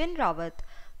 Bipin Rawat.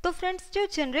 तो friends, जो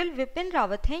general Bipin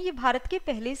Rawat हैं ये भारत के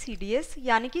पहले CDS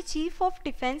यानी कि चीफ ऑफ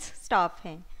डिफेंस स्टाफ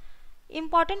हैं।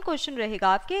 इंपॉर्टेंट क्वेश्चन रहेगा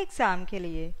आपके एग्जाम के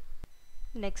लिए।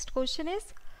 Next question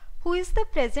is who is the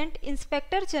present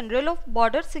inspector general of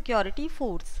border security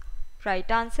force?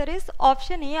 Right answer is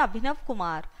option A, Abhinav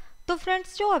Kumar. तो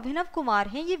फ्रेंड्स, जो अभिनव कुमार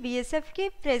हैं ये BSF के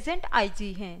प्रेजेंट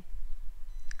IG हैं।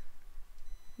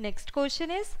 Next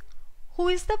question is who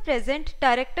is the present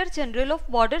director general of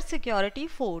border security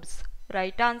force?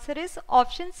 Right answer is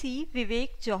option C,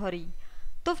 विवेक जौहरी।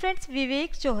 तो friends,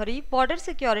 विवेक जौहरी border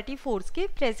security force के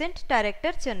present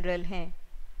director general हैं।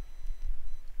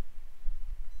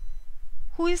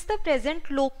 Who is the present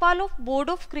Lokpal of Board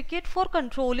of Cricket for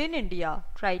Control in India?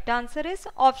 Right answer is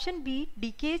option B,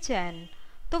 DK Jain।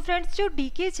 तो friends जो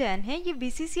DK Jain हैं ये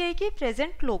BCCI के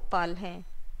present Lokpal हैं।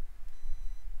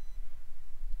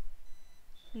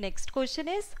 Next question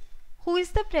is who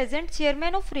is the present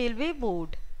chairman of railway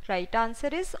board? Right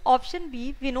answer is option B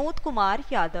Vinod Kumar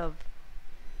Yadav.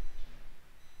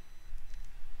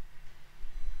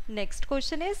 Next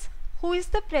question is who is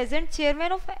the present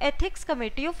chairman of ethics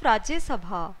committee of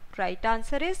Rajya Sabha? Right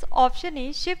answer is option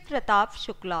A Shiv Pratap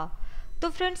Shukla. तो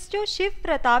friends जो शिव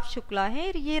प्रताप शुक्ला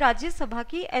हैं ये राज्यसभा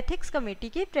की ethics committee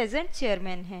के present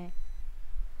chairman हैं।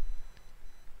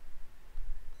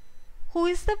 Who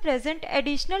is the present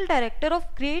additional director of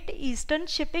great eastern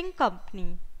shipping company?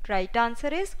 Right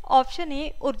answer is option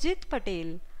A Urjit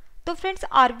Patel. तो friends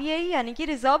RBI यानी कि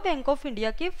रिजर्व बैंक ऑफ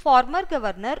इंडिया के former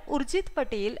governor Urjit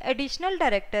Patel additional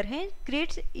director हैं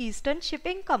ग्रेट ईस्टर्न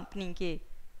शिपिंग कंपनी के।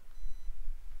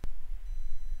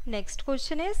 Next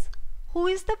question is who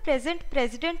is the present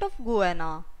president of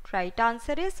Guyana? Right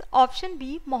answer is option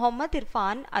B Mohammad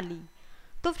Irfan Ali.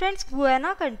 तो friends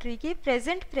Guyana country के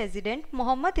present president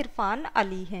Mohammad Irfan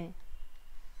Ali हैं।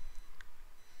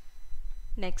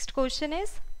 Next question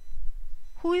is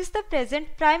who is the present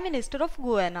prime minister of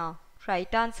Guyana?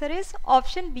 Right answer is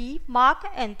option B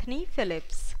mark Anthony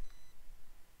Philips.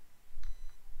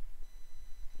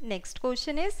 Next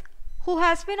question is who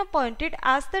has been appointed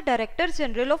as the director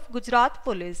general of Gujarat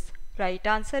police? Right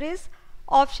answer is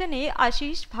option A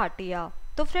आशीष भाटिया।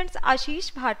 तो friends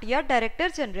आशीष Bhatia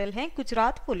director general हैं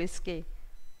Gujarat police के।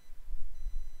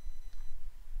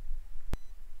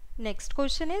 Next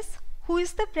question is who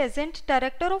is the present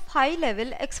director of high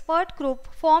level expert group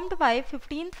formed by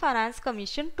 15th finance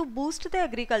commission to boost the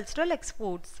agricultural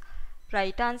exports?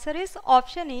 Right answer is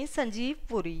option A Sanjeev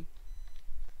Puri.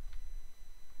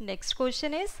 Next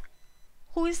question is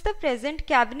who is the present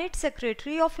cabinet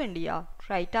secretary of India?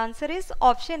 Right answer is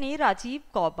option A Rajiv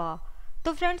Gauba.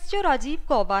 तो friends जो राजीव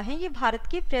गौबा हैं ये भारत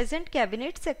के present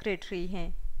cabinet secretary हैं।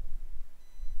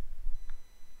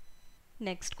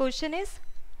 Next question is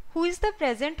who is the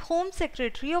present home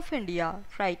secretary of India?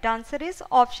 Right answer is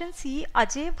option C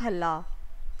Ajay Bhalla.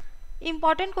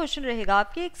 Important question रहेगा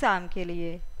आपके exam के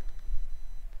लिए।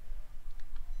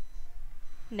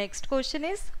 Next question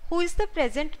is who is the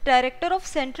present director of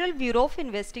central bureau of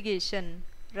investigation?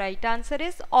 Right answer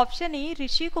is option A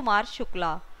Rishi Kumar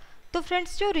Shukla. तो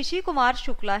friends जो ऋषि कुमार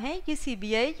शुक्ला हैं ये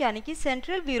CBI यानी कि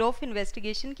सेंट्रल ब्यूरो ऑफ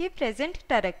इन्वेस्टिगेशन के प्रेजेंट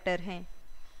डायरेक्टर हैं।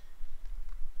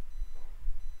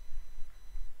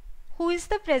 Who is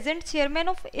the present chairman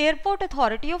of airport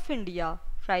authority of India?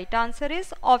 Right answer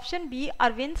is option B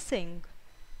Arvind Singh.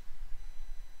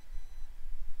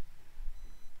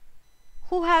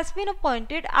 Who has been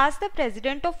appointed as the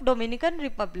president of Dominican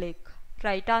Republic?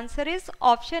 Right answer is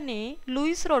option A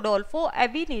Louis Rodolfo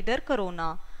एबिनेदर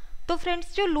corona. तो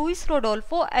friends जो Louis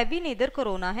Rodolfo एबिनेदर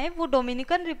corona है वो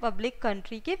Dominican Republic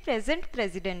country के present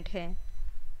president हैं।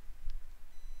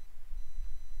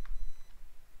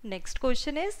 Next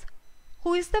question is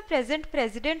who is the present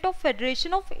president of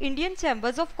federation of Indian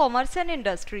chambers of commerce and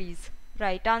industries?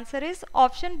 Right answer is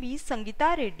option B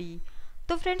Sangeeta Reddy.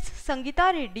 तो friends Sangeeta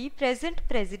Reddy present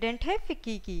president है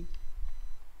FICCI की।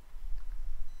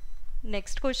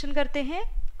 Next question करते हैं।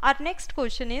 Our next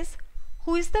question is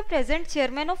who is the present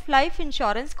chairman of life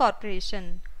insurance corporation?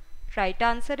 Right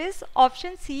answer is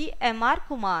option C MR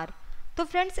Kumar. तो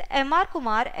friends MR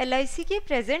Kumar LIC के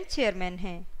present chairman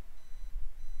हैं।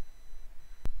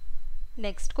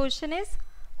 Next question is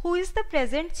who is the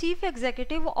present chief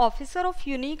executive officer of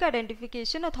unique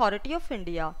identification authority of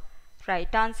India?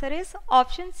 Right answer is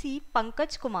option C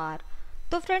Pankaj Kumar.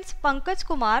 तो friends Pankaj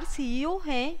Kumar CEO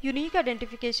हैं unique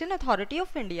identification authority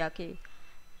of India के।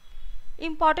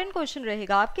 Important question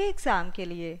रहेगा आपके exam के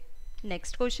लिए।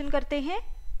 Next question करते हैं।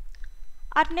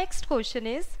 Our next question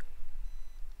is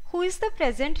who is the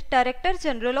present director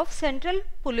general of central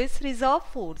police reserve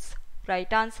force?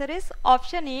 Right answer is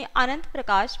option A अनंत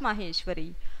प्रकाश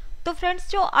माहेश्वरी। तो friends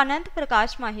जो अनंत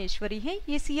प्रकाश माहेश्वरी हैं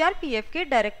ये CRPF के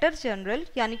डायरेक्टर जनरल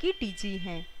यानी कि DG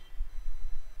हैं।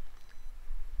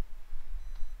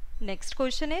 Next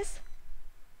question is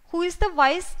who is the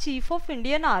vice chief of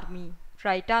Indian army?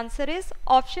 Right answer is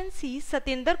option C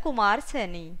Satendra Kumar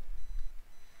Saini.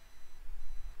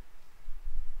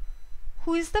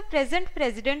 Who is the present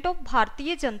president of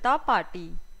Bharatiya Janata party?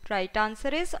 Right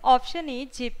answer is option A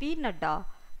JP Nadda.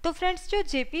 तो friends जो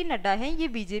JP Nadda हैं ये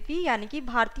BJP यानी कि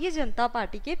Bharatiya Janata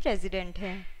party के president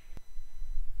हैं।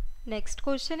 Next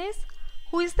question is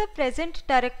who is the present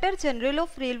director general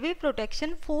of railway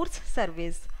protection force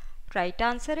service? Right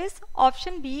answer is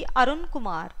option B Arun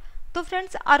Kumar. तो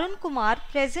friends Arun Kumar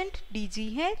present DG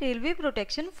हैं रेलवे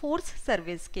प्रोटेक्शन फोर्स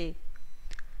सर्विस के।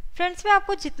 फ्रेंड्स, मैं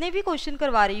आपको जितने भी क्वेश्चन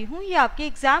करवा रही हूँ ये आपके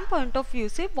एग्जाम पॉइंट ऑफ व्यू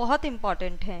से बहुत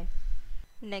इंपॉर्टेंट हैं।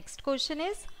 Next question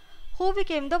is, who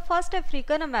became the first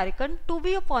African American to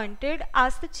be appointed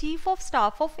as the chief of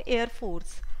staff of air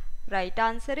force? Right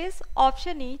answer is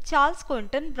option E, Charles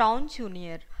Quinton brown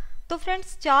junior. तो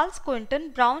friends, Charles Quinton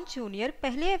brown junior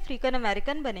पहले African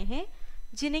American बने हैं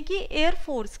जिन्हें की air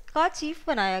force का chief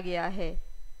बनाया गया है।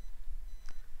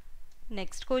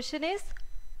 Next question is,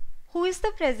 who is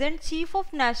the present chief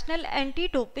of national anti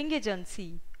doping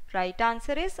agency? Right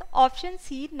answer is option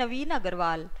C, नवीन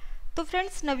अग्रवाल। तो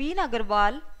फ्रेंड्स, नवीन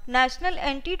Agarwal national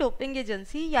anti doping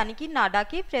agency यानी कि नाडा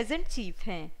के प्रेजेंट चीफ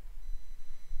हैं।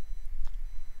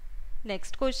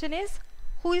 Next question is,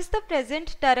 who is the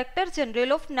present director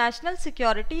general of national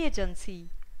security agency?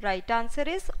 Right answer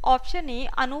is option A,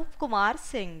 Anoop Kumar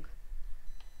Singh.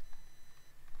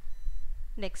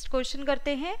 Next question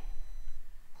करते हैं,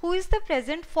 who is the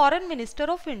present foreign minister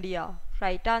of India?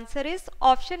 Right answer is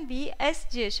option B, S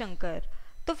Jaishankar.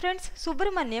 तो friends,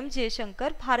 Subramaniam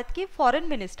Jaishankar Bharat के foreign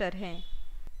minister हैं।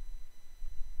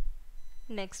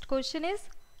 Next question is,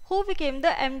 who became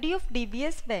the MD of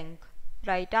DBS bank?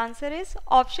 Right answer is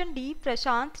option D,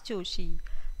 प्रशांत जोशी।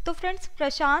 तो friends,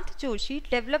 Prashant Joshi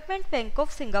development bank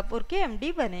of Singapore के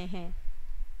MD बने हैं।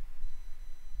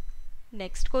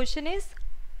 Next question is,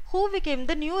 who became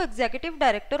the new executive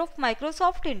director of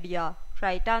Microsoft India?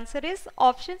 Right answer is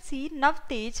option C,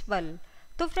 Navtej बल।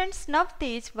 तो friends,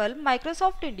 Navtej बल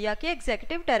Microsoft India के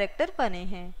executive director बने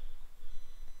हैं।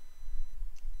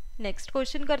 नेक्स्ट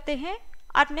क्वेश्चन करते हैं,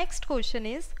 our next question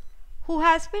is, who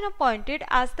has been appointed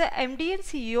as the MD and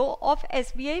CEO of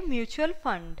SBI Mutual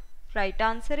Fund? Right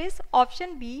answer is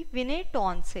option B, विनय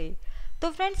टॉन्से।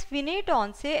 तो friends, विनय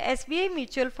टॉन्से SBI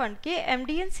Mutual Fund के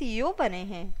MD and CEO बने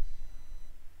हैं।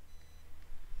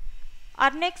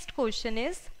 Our next question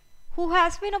is, who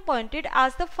has been appointed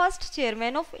as the first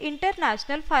chairman of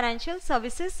International Financial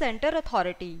Services Center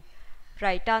Authority?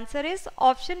 Right answer is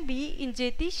option B,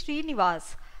 Injeti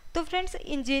Srinivas. तो friends,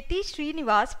 Injeti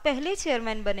Srinivas पहले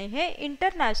chairman बने हैं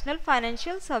international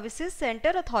financial services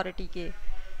centre authority के।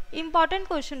 Important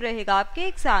question रहेगा आपके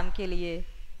exam के लिए।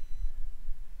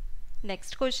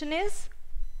 Next question is,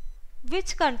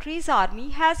 which countries army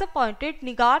has appointed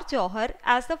Nigar Johar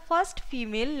as the first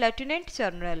female lieutenant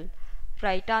general?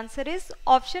 Right answer is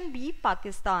option B,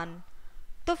 Pakistan.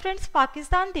 तो friends,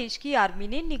 Pakistan देश की आर्मी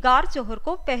ने निगार जौहर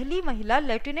को पहली महिला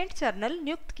लेफ्टिनेंट जनरल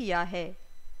नियुक्त किया है।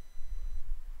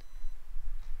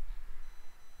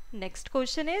 Next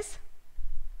question is,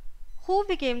 who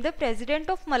became the president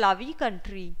of Malawi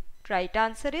country? Right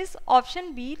answer is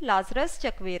option B, Lazarus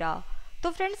Chakwera.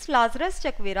 तो friends, Lazarus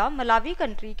Chakwera Malawi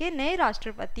country के नए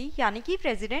राष्ट्रपति यानी कि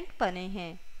प्रेसिडेंट बने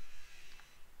हैं।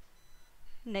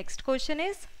 Next question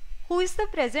is, who is the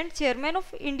present chairman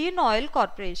of Indian oil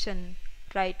corporation?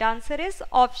 Right answer is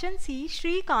option C,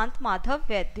 Shrikant Madhav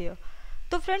वैद्य।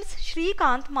 तो friends,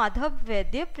 Shrikant Madhav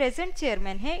वैद्य present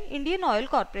chairman हैं इंडियन ऑयल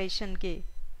कॉर्पोरेशन के।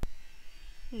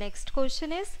 Next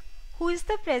question is, who is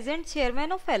the present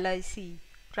chairman of LIC?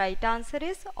 Right answer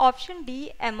is option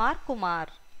D, MR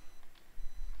Kumar.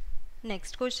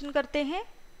 Next question करते हैं,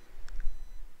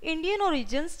 Indian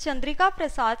origins Chandrika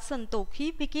Prasad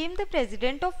Santokhi became the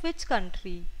president of which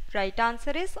country? Right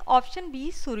answer is option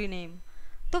B, Suriname.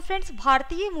 तो friends,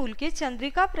 भारतीय मूल के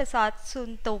Chandrika Prasad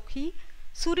Santokhi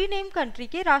Suriname country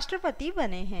के राष्ट्रपति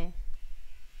बने हैं।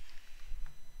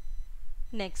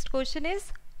 Next question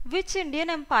is, which Indian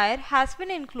empire has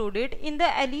been included in the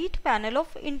elite panel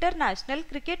of International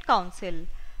Cricket Council?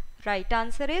 Right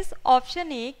answer is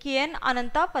option A, KN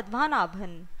Ananta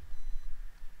Padmanabhan.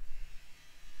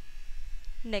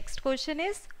 Next question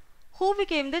is, who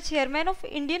became the chairman of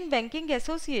Indian Banking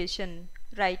Association?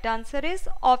 Right answer is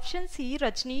option C,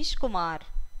 Rajneesh Kumar.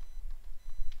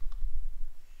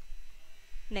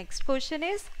 Next question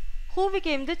is, who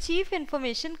became the Chief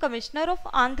Information Commissioner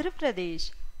of Andhra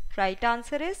Pradesh? Right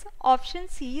answer is option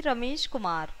C, Ramesh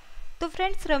Kumar. तो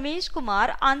friends, Ramesh Kumar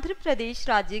Andhra Pradesh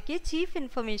राज्य के chief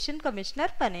information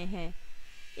commissioner बने हैं।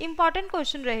 Important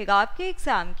question रहेगा आपके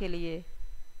exam के लिए।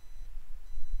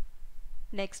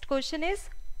 Next question is,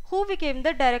 who became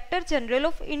the director general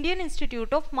of Indian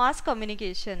institute of mass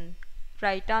communication?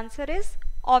 Right answer is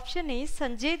option A,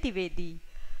 Sanjay Dwivedi.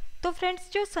 तो फ्रेंड्स,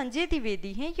 जो संजय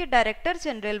द्विवेदी हैं ये डायरेक्टर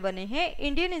जनरल बने हैं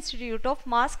Indian institute of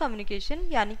mass communication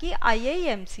यानी कि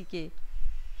IIMC के।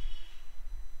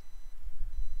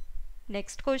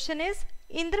 Next question is,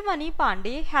 Indramani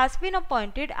Pandey has been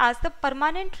appointed as the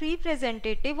permanent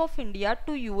representative of India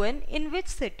to UN in which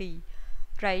city?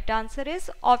 Right answer is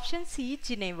option C,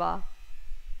 Geneva.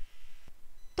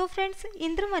 तो friends,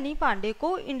 Indramani Pandey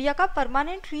को India का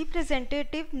permanent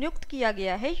representative नियुक्त किया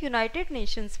गया है यूनाइटेड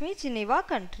नेशंस में जिनेवा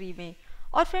कंट्री में।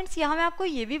 और फ्रेंड्स, यहाँ मैं आपको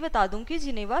ये भी बता दूं कि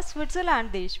जिनेवा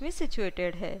स्विट्जरलैंड देश में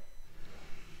सिचुएटेड है।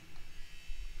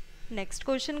 नेक्स्ट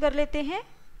क्वेश्चन कर लेते हैं।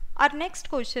 Our next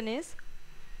question is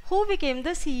who became the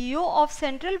CEO of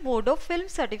central board of film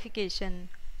certification?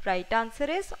 Right answer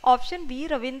is option B,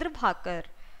 Ravindra Bhakar.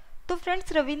 तो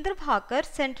friends, Ravindra Bhakar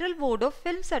central board of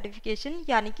film certification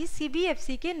यानी कि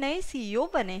CBFC के नए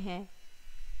CEO बने हैं।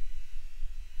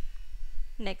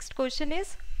 Next question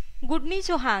is गुडनी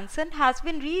Johansson has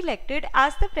been री-इलेक्टेड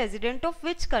as the president of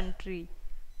which country?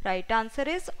 Right answer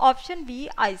is option B,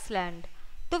 Iceland.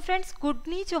 तो friends,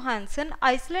 गुडनी Johansson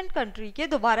Iceland country के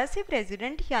दोबारा से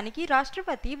प्रेसिडेंट यानी कि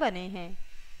राष्ट्रपति बने हैं।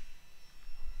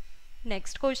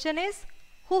 Next question is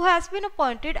who has been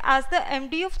appointed as the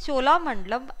MD of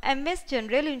Cholamandalam MS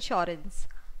General Insurance?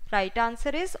 Right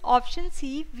answer is option C,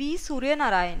 V.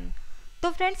 Suryanarayan.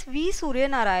 तो friends, V.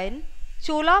 Suryanarayan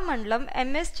Cholamandalam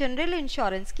MS General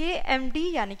Insurance के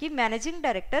MD यानी कि मैनेजिंग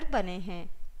डायरेक्टर बने हैं।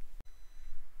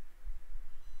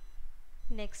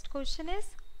 Next question is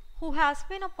who has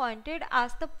been appointed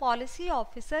as the policy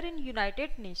officer in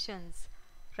United Nations?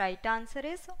 Right answer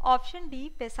is option D,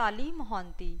 बेसाली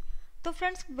Mohanty. तो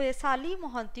friends, बेसाली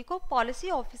Mohanty को policy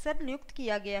officer नियुक्त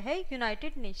किया गया है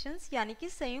यूनाइटेड नेशंस यानी कि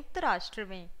संयुक्त राष्ट्र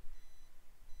में।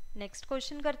 नेक्स्ट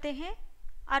क्वेश्चन करते हैं।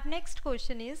 Our next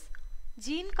question is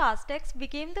Jean Castex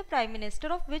became the prime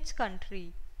minister of which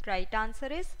country? Right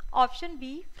answer is option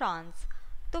B, France.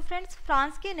 तो फ्रेंड्स,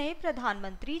 फ्रांस के नए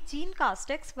प्रधानमंत्री जीन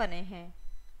कास्टेक्स बने हैं।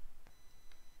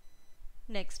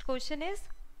 Next question is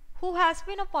who has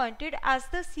been appointed as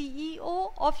the CEO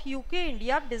of UK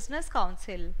India business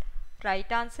council?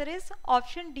 Right answer is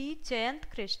option D, Jayant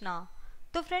Krishna.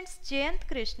 तो friends, Jayant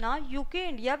Krishna UK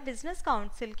India business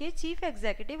council के chief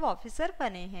executive officer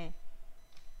बने हैं।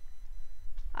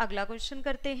 अगला क्वेश्चन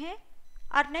करते हैं।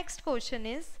 Our next question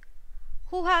is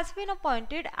who has been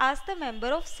appointed as the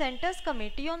member of centres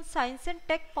committee on science and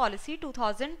take policy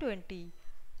 2020?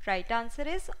 Right answer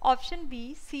is option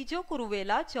B, सीजो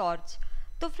कुरुवेला George.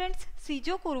 तो friends,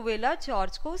 सीजो कुरुवेला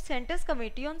George को centres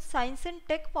committee on science and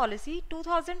take policy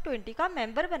 2020 का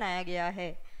member बनाया गया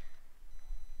है।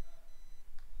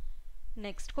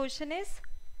 Next question is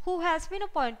who has been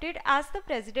appointed as the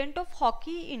president of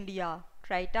hockey India?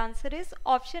 Right answer is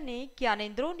option A,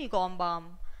 Gyanendro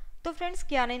निगोम्बाम। तो friends,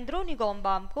 Gyanendro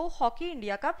निगोम्बाम को hockey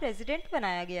India का president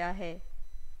बनाया गया है।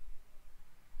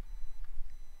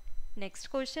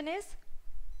 Next question is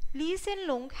Lee Hsien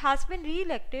Loong has been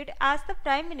re-elected as the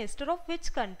Prime Minister of which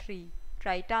country?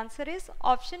 Right answer is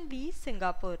option B,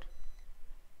 Singapore.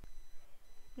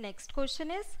 Next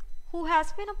question is who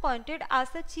has been appointed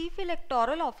as the Chief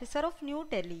Electoral Officer of New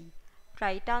Delhi?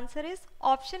 Right answer is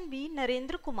option B,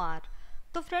 Narendra Kumar.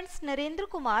 तो friends, Narendra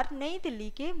Kumar नई दिल्ली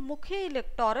के मुख्य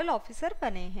electoral officer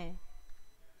बने हैं।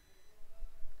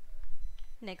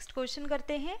 Next question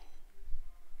करते हैं।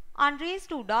 Andrzej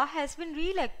Duda has been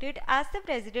re-elected as the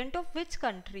president of which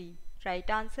country? Right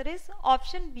answer is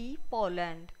option B,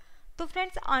 Poland. तो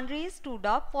friends, Andrzej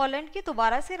Duda Poland के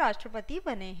दोबारा से राष्ट्रपति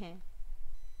बने हैं।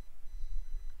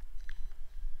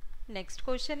 Next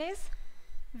question is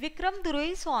Vikram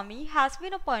दुरई-स्वामी has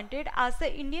been appointed as the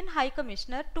Indian High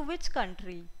Commissioner to which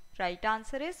country? Right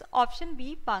answer is option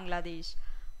B, Bangladesh.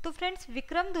 तो friends,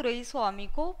 Vikram दुरई-स्वामी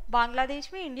को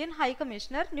बांग्लादेश में इंडियन हाई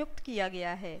कमिश्नर नियुक्त किया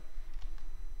गया है।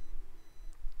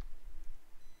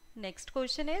 Next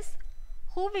question is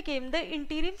who became the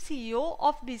इंटीरिम CEO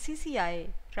of BCCI?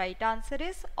 Right answer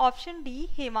is option D,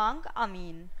 Hemang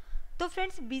अमीन। तो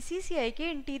friends, BCCI के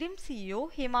इंटीरिम CEO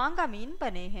Hemang अमीन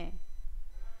बने हैं।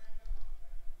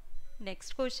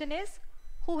 Next question is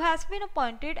who has been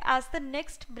appointed as the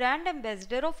next brand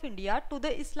ambassador of India to the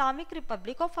Islamic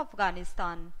Republic of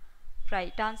Afghanistan?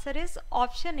 Right answer is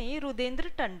option A, रुदेंद्र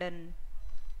Tandon.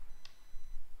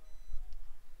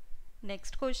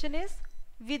 Next question is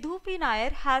Vidhu P.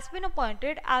 Nair has been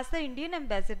appointed as the Indian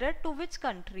ambassador to which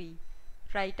country?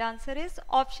 Right answer is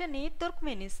option A,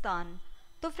 Turkmenistan.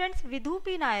 तो friends, Vidhu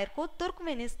P Nair को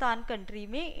Turkmenistan country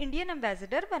में Indian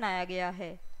ambassador बनाया गया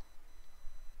है।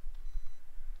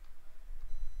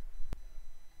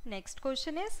 Next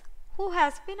question is who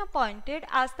has been appointed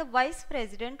as the vice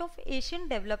president of Asian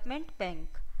development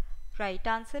bank? Right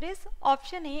answer is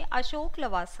option A, Ashok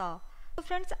Lavasa. तो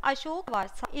friends, Ashok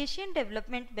Lavasa Asian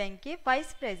development bank के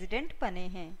vice president बने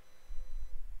हैं।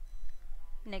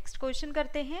 Next question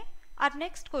करते हैं। Our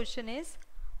next question is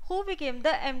who became the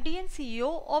MD and CEO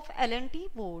of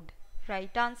L&T board?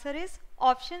 Right answer is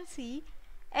option C,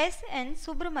 S.N.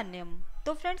 Subramaniam.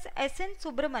 तो friends, S.N.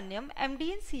 Subramaniam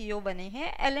MD and CEO बने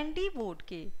हैं L&T board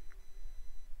के।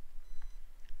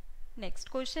 Next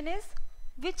question is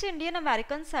which Indian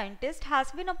American scientist has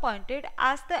been appointed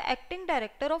as the acting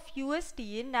director of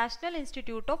USDA National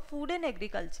Institute of Food and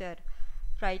Agriculture?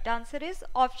 Right answer is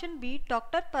option B,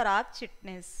 Dr. Parag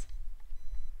Chitnis.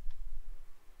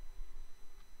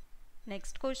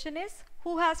 Next question is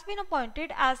who has been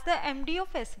appointed as the MD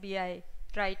of SBI?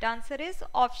 Right answer is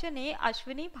option A,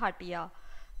 Ashwini Bhatia.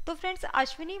 तो friends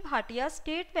Ashwini Bhatia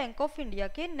state bank of India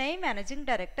के नए managing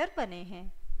director बने हैं.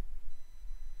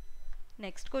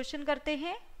 Next question करते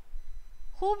हैं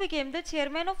who became the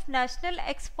chairman of national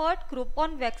expert group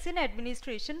on vaccine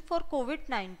administration for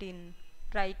covid?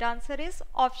 Right answer is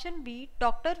option B,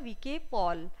 doctor VK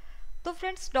Paul. तो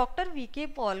friends doctor VK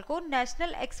Paul को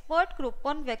national expert group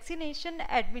on vaccination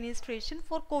administration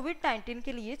for कोविड-19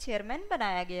 के लिए chairman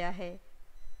बनाया गया है.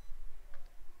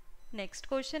 Next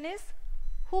question is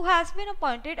who has been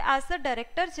appointed as the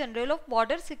director general of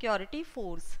border security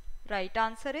force? Right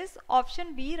answer is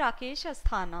option B, Rakesh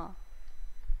Asthana.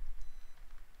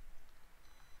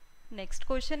 Next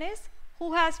question is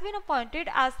who has been appointed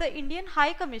as the Indian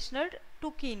high commissioner to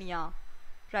Kenya?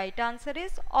 Right answer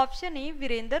is option A,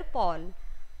 Virendra Paul.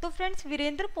 तो friends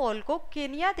Virendra Paul को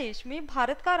Kenya देश में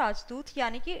भारत का राजदूत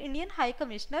यानी कि Indian high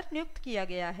commissioner नियुक्त किया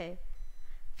गया है.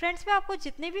 फ्रेंड्स मैं आपको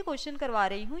जितने भी क्वेश्चन करवा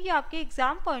रही हूँ ये आपके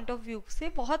एग्जाम पॉइंट ऑफ व्यू से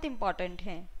बहुत इंपॉर्टेंट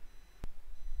हैं.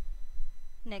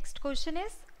 Next question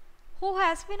is who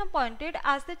has been appointed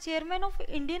as the chairman of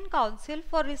Indian Council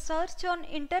for Research on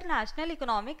International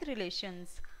Economic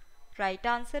Relations? Right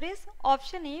answer is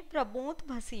option A, Pramod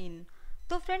Bhasin.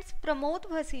 तो फ्रेंड्स प्रमोद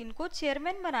भसीन को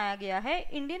चेयरमैन बनाया गया है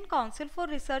Indian council for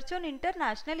research on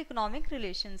international economic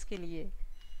relations के लिए.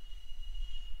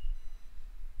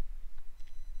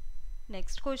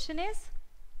 Next question is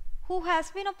who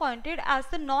has been appointed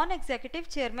as the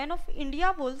non-executive chairman of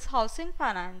India Bulls Housing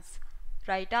Finance?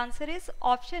 Right answer is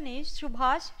option A,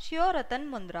 Subhash Shivratan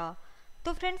Mundra.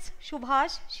 तो friends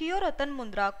Subhash Shivratan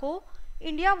Mundra को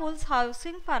India bulls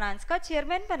housing finance का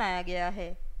chairman बनाया गया है.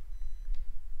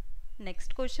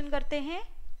 Next question करते हैं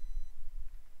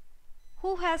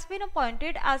who has been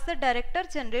appointed as the director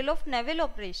general of naval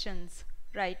operations?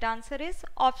 Right answer is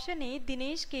option A,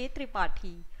 Dinesh के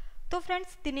त्रिपाठी. तो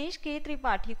फ्रेंड्स दिनेश के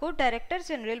त्रिपाठी को डायरेक्टर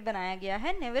जनरल बनाया गया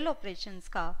है नेवल ऑपरेशंस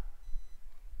का.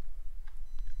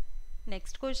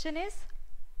 Next question is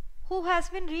who has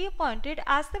been reappointed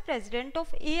as the president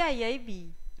of AIIB?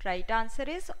 Right answer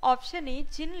is option A,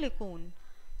 जिन लिकून.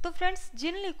 तो friends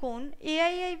जिन लिकून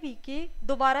AIIB के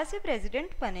दोबारा से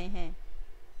प्रेसिडेंट बने हैं.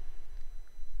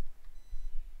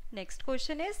 Next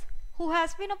question is who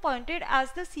has been appointed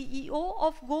as the CEO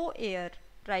of Go Air?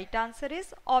 Right answer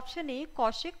is option A,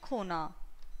 Kaushik खोना.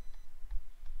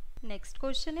 Next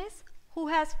question is who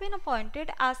has been appointed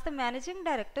as the managing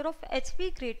director of HP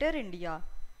Greater India?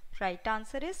 Right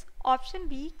answer is option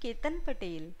B, Ketan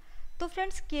Patel. तो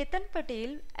friends Ketan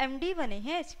Patel MD बने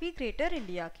हैं HP Greater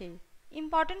India के.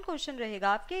 Important question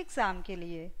रहेगा आपके exam के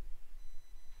लिए.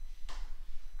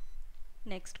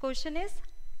 Next question is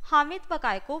Hamid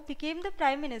बकायको became the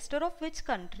prime minister of which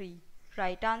country?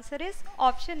 Right answer is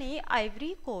option A,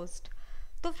 Ivory coast.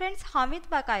 तो friends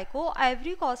Hamid बकायको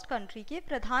Ivory coast country के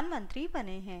प्रधानमंत्री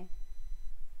बने हैं.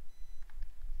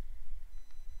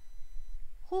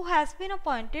 Who has been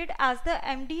appointed as the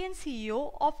MD and CEO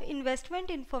of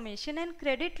Investment Information and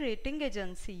Credit Rating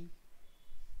Agency?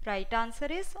 Right answer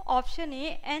is option A,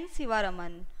 N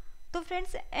Sivaraman. तो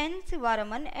friends N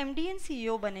Sivaraman MD and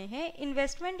CEO बने हैं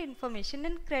Investment Information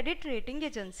and Credit Rating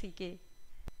Agency के.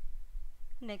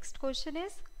 Next question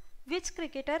is which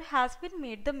cricketer has been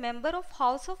made the member of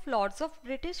House of Lords of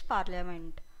British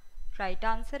Parliament? Right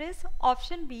answer is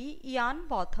option B, Ian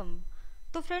Botham.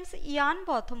 तो friends Ian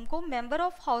Botham को member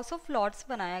of house of Lords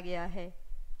बनाया गया है.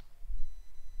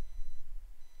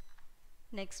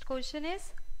 Next question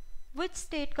is which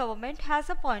state government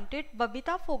has appointed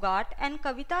Babita Phogat and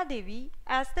Kavita Devi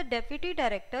as the deputy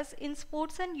directors in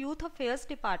sports and youth affairs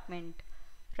department?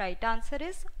 Right answer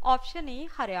is option A,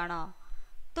 Haryana.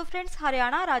 तो friends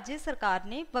Haryana राज्य सरकार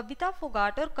ने बबीता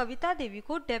फोगाट और कविता देवी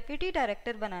को deputy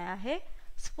director बनाया है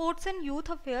sports and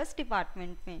youth affairs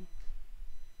department में.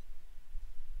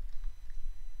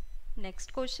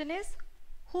 Next question is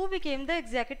who became the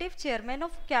executive chairman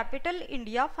of Capital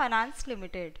India Finance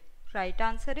Limited? Right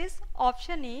answer is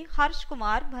option A, Harsh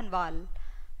Kumar Bhanwal.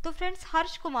 तो friends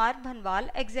Harsh Kumar Bhanwal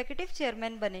executive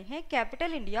chairman बने हैं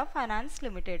कैपिटल इंडिया फाइनेंस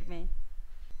लिमिटेड में.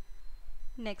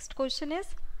 Next question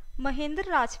is Mahendra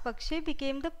Rajapaksa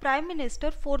became the prime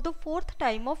minister for the 4th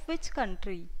time of which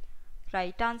country?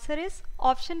 Right answer is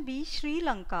option B,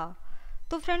 Sri Lanka.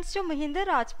 तो friends जो महेंद्र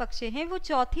राजपक्षे हैं वो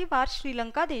 4थी बार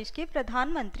श्रीलंका देश के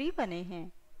प्रधानमंत्री बने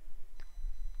हैं.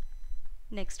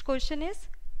 Next question is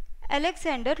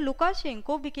Alexander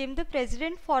Lukashenko became the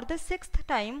president for the 6th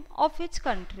time of which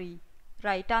country?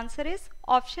 Right answer is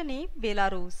option A,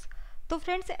 Belarus. तो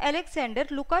फ्रेंड्स अलेक्जेंडर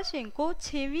लुकाशेंको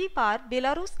 6वीं बार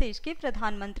बेलारूस देश के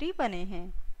प्रधानमंत्री बने हैं।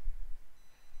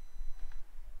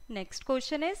 Next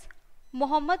question is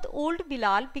Mohammad old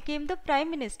Bilal became the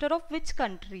prime minister of which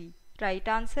country? Right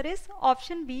answer is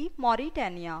option B,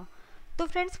 Mauritania. तो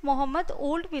friends Mohammad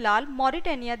old Bilal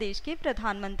Mauritania देश के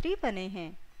प्रधानमंत्री बने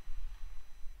हैं।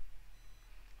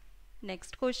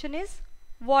 Next question is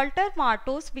Walter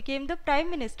Martos became the prime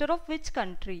minister of which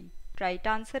country? Right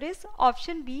answer is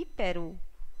option B, Peru.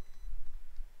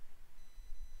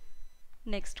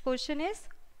 Next question is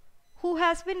who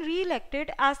has been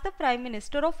re-elected as the prime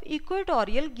minister of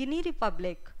Equatorial Guinea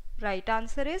Republic? Right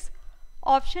answer is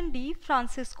option D,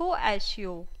 Francisco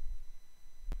एशियो।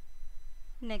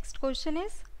 Next question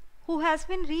is who has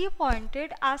been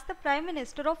reappointed as the prime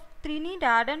minister of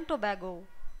Trinidad and Tobago?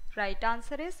 Right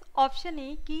answer is option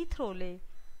A, Keith role.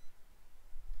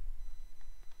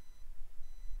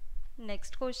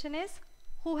 Next question is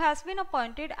who has been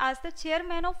appointed as the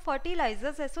chairman of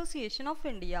Fertilizers Association of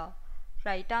India?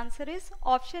 Right answer is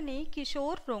option A,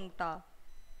 Kishore Rungta.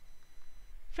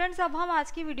 Friends अब हम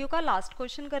आज की video का last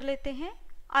question कर लेते हैं।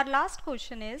 Our last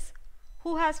question is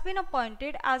who has been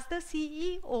appointed as the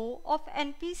CEO of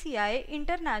NPCI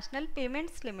International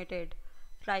Payments Limited?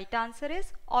 Right answer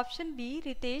is option B,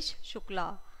 Ritesh Shukla.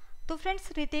 तो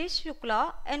friends Ritesh Shukla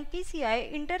NPCI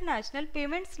international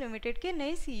payments limited के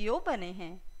नए CEO बने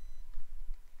हैं।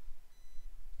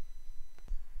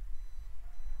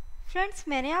 फ्रेंड्स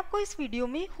मैंने आपको इस वीडियो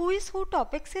में हु इज हु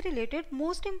टॉपिक से रिलेटेड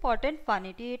मोस्ट इंपॉर्टेंट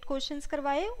 188 क्वेश्चंस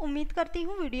करवाए। उम्मीद करती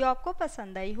हूँ वीडियो आपको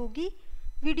पसंद आई होगी।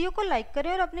 वीडियो को लाइक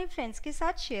करें और अपने फ्रेंड्स के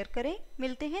साथ शेयर करें।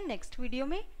 मिलते हैं नेक्स्ट वीडियो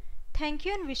में। Thank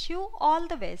you and wish you all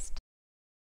the best.